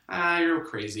 you're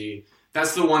crazy.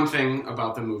 That's the one thing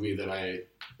about the movie that I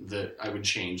would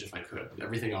change if I could.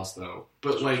 Everything else, though.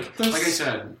 But like I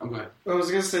said, I'm glad. I was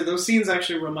going to say, those scenes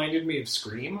actually reminded me of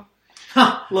Scream.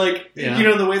 Like, you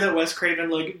know, the way that Wes Craven,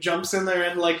 like, jumps in there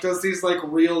and, like, does these, like,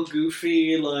 real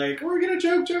goofy, like, we're gonna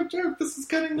joke, this is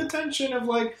cutting the tension of,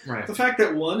 like, the fact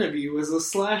that one of you is a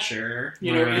slasher,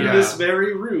 you know, in this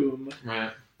very room.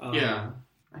 Right. Yeah.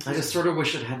 I just sort of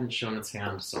wish it hadn't shown its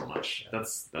hand so much.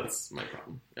 That's my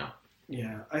problem. Yeah.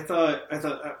 Yeah. I thought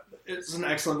it's an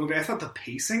excellent movie. I thought the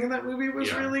pacing in that movie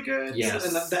was really good. Yes.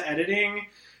 And the editing.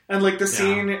 And, like, the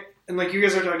scene... And, like, you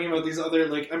guys are talking about these other,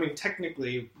 like, I mean,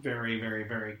 technically very, very,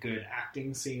 very good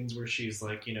acting scenes where she's,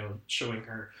 like, you know, showing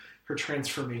her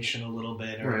transformation a little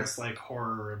bit, or this, like,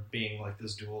 horror of being, like,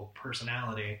 this dual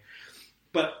personality.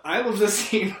 But I love the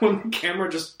scene when the camera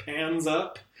just pans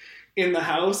up in the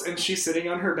house and she's sitting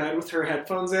on her bed with her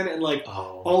headphones in and, like,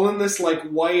 all in this, like,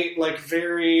 white, like,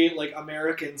 very, like,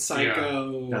 American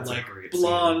Psycho, like,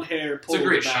 blonde hair pulled back. It's a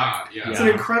great shot, It's an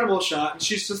incredible shot. And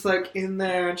she's just, like, in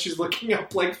there and she's looking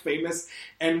up, like, famous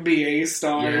NBA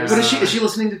stars. Yeah. What is she? Is she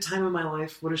listening to Time of My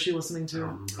Life? What is she listening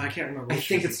to? I can't remember. I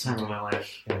think it's Time of My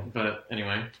Life. Yeah. But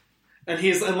anyway.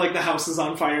 And like, the house is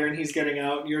on fire and he's getting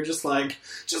out and you're just like,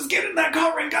 just get in that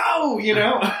car and go, you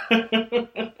know?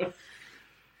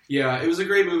 Yeah, it was a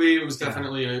great movie. It was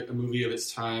definitely a movie of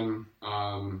its time.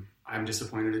 I'm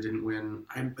disappointed it didn't win.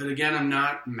 But again, I'm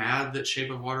not mad that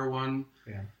Shape of Water won.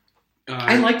 Yeah.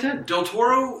 I liked it. Del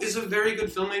Toro is a very good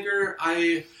filmmaker.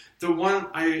 I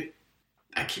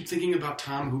keep thinking about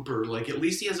Tom Hooper. Like, at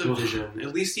least he has a vision.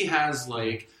 At least he has,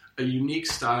 like, a unique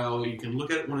style. You can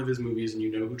look at one of his movies and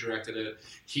you know who directed it.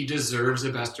 He deserves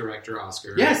a Best Director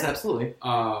Oscar. Yes, absolutely.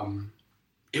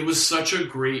 It was such a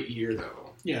great year,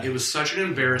 though. Yeah. It was such an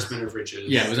embarrassment of riches.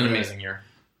 Yeah, it was an amazing year.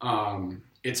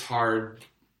 It's hard.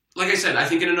 Like I said, I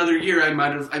think in another year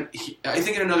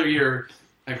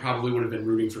I probably would have been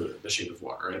rooting for The Shape of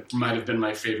Water. It might have been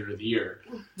my favorite of the year.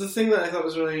 The thing that I thought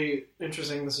was really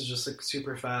interesting, this is just like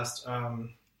super fast, and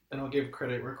I'll give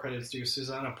credit where credit's due.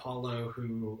 Susanna Paulo,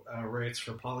 who writes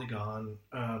for Polygon,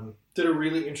 did a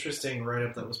really interesting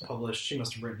write-up that was published. She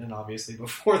must have written it, obviously,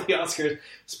 before the Oscars. It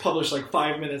was published like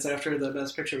 5 minutes after the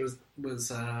Best Picture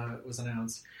was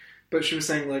announced. But she was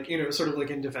saying, like, you know, sort of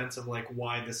like in defense of like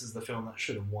why this is the film that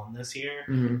should have won this year.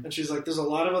 Mm-hmm. And she's like, there's a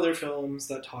lot of other films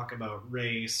that talk about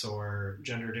race or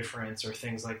gender difference or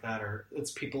things like that, or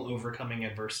it's people overcoming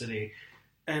adversity.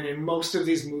 And in most of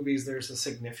these movies, there's a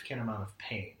significant amount of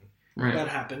pain that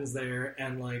happens there.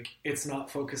 And like, it's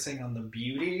not focusing on the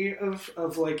beauty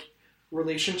of like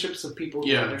relationships of people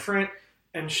who are different.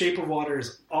 And Shape of Water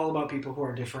is all about people who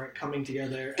are different coming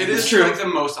together. It is true. Like the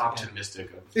most optimistic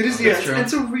of. It is. Yeah,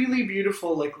 it's a really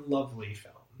beautiful, like, lovely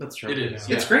film. That's true. It is.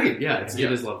 It's great. Yeah, it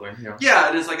is lovely. Yeah,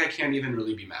 it is like I can't even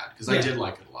really be mad because I did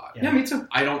like it a lot. Yeah, me too.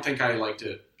 I don't think I liked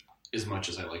it as much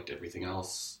as I liked everything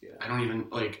else. Yeah. I don't even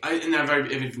like. I've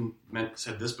even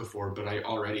said this before, but I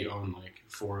already own like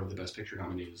 4 of the Best Picture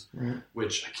nominees,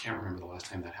 which I can't remember the last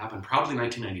time that happened. Probably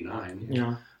 1999.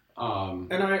 Yeah.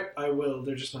 And I will.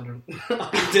 They're just not on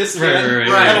disc. Right.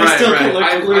 I still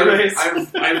collect Blu-rays.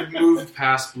 I've moved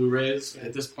past Blu-rays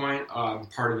at this point.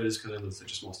 Part of it is because I live in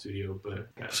such a small studio.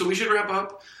 But so we should wrap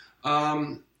up.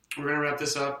 We're going to wrap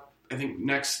this up. I think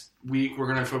next week we're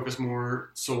going to focus more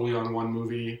solely on one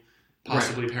movie,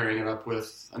 possibly pairing it up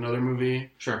with another movie.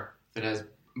 Sure. That has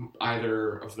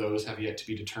either of those have yet to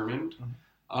be determined.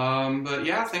 But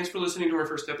yeah, thanks for listening to our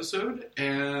first episode,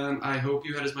 and I hope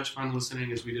you had as much fun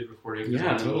listening as we did recording.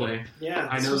 Yeah, totally. Yeah,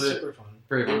 I know that super fun.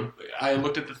 Very fun. I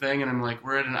looked at the thing and I'm like,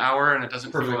 we're at an hour and it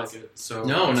doesn't feel like it. So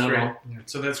no, that's no, great. no.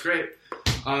 So that's great.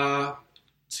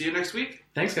 See you next week.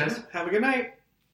 Thanks, guys. Have a good night.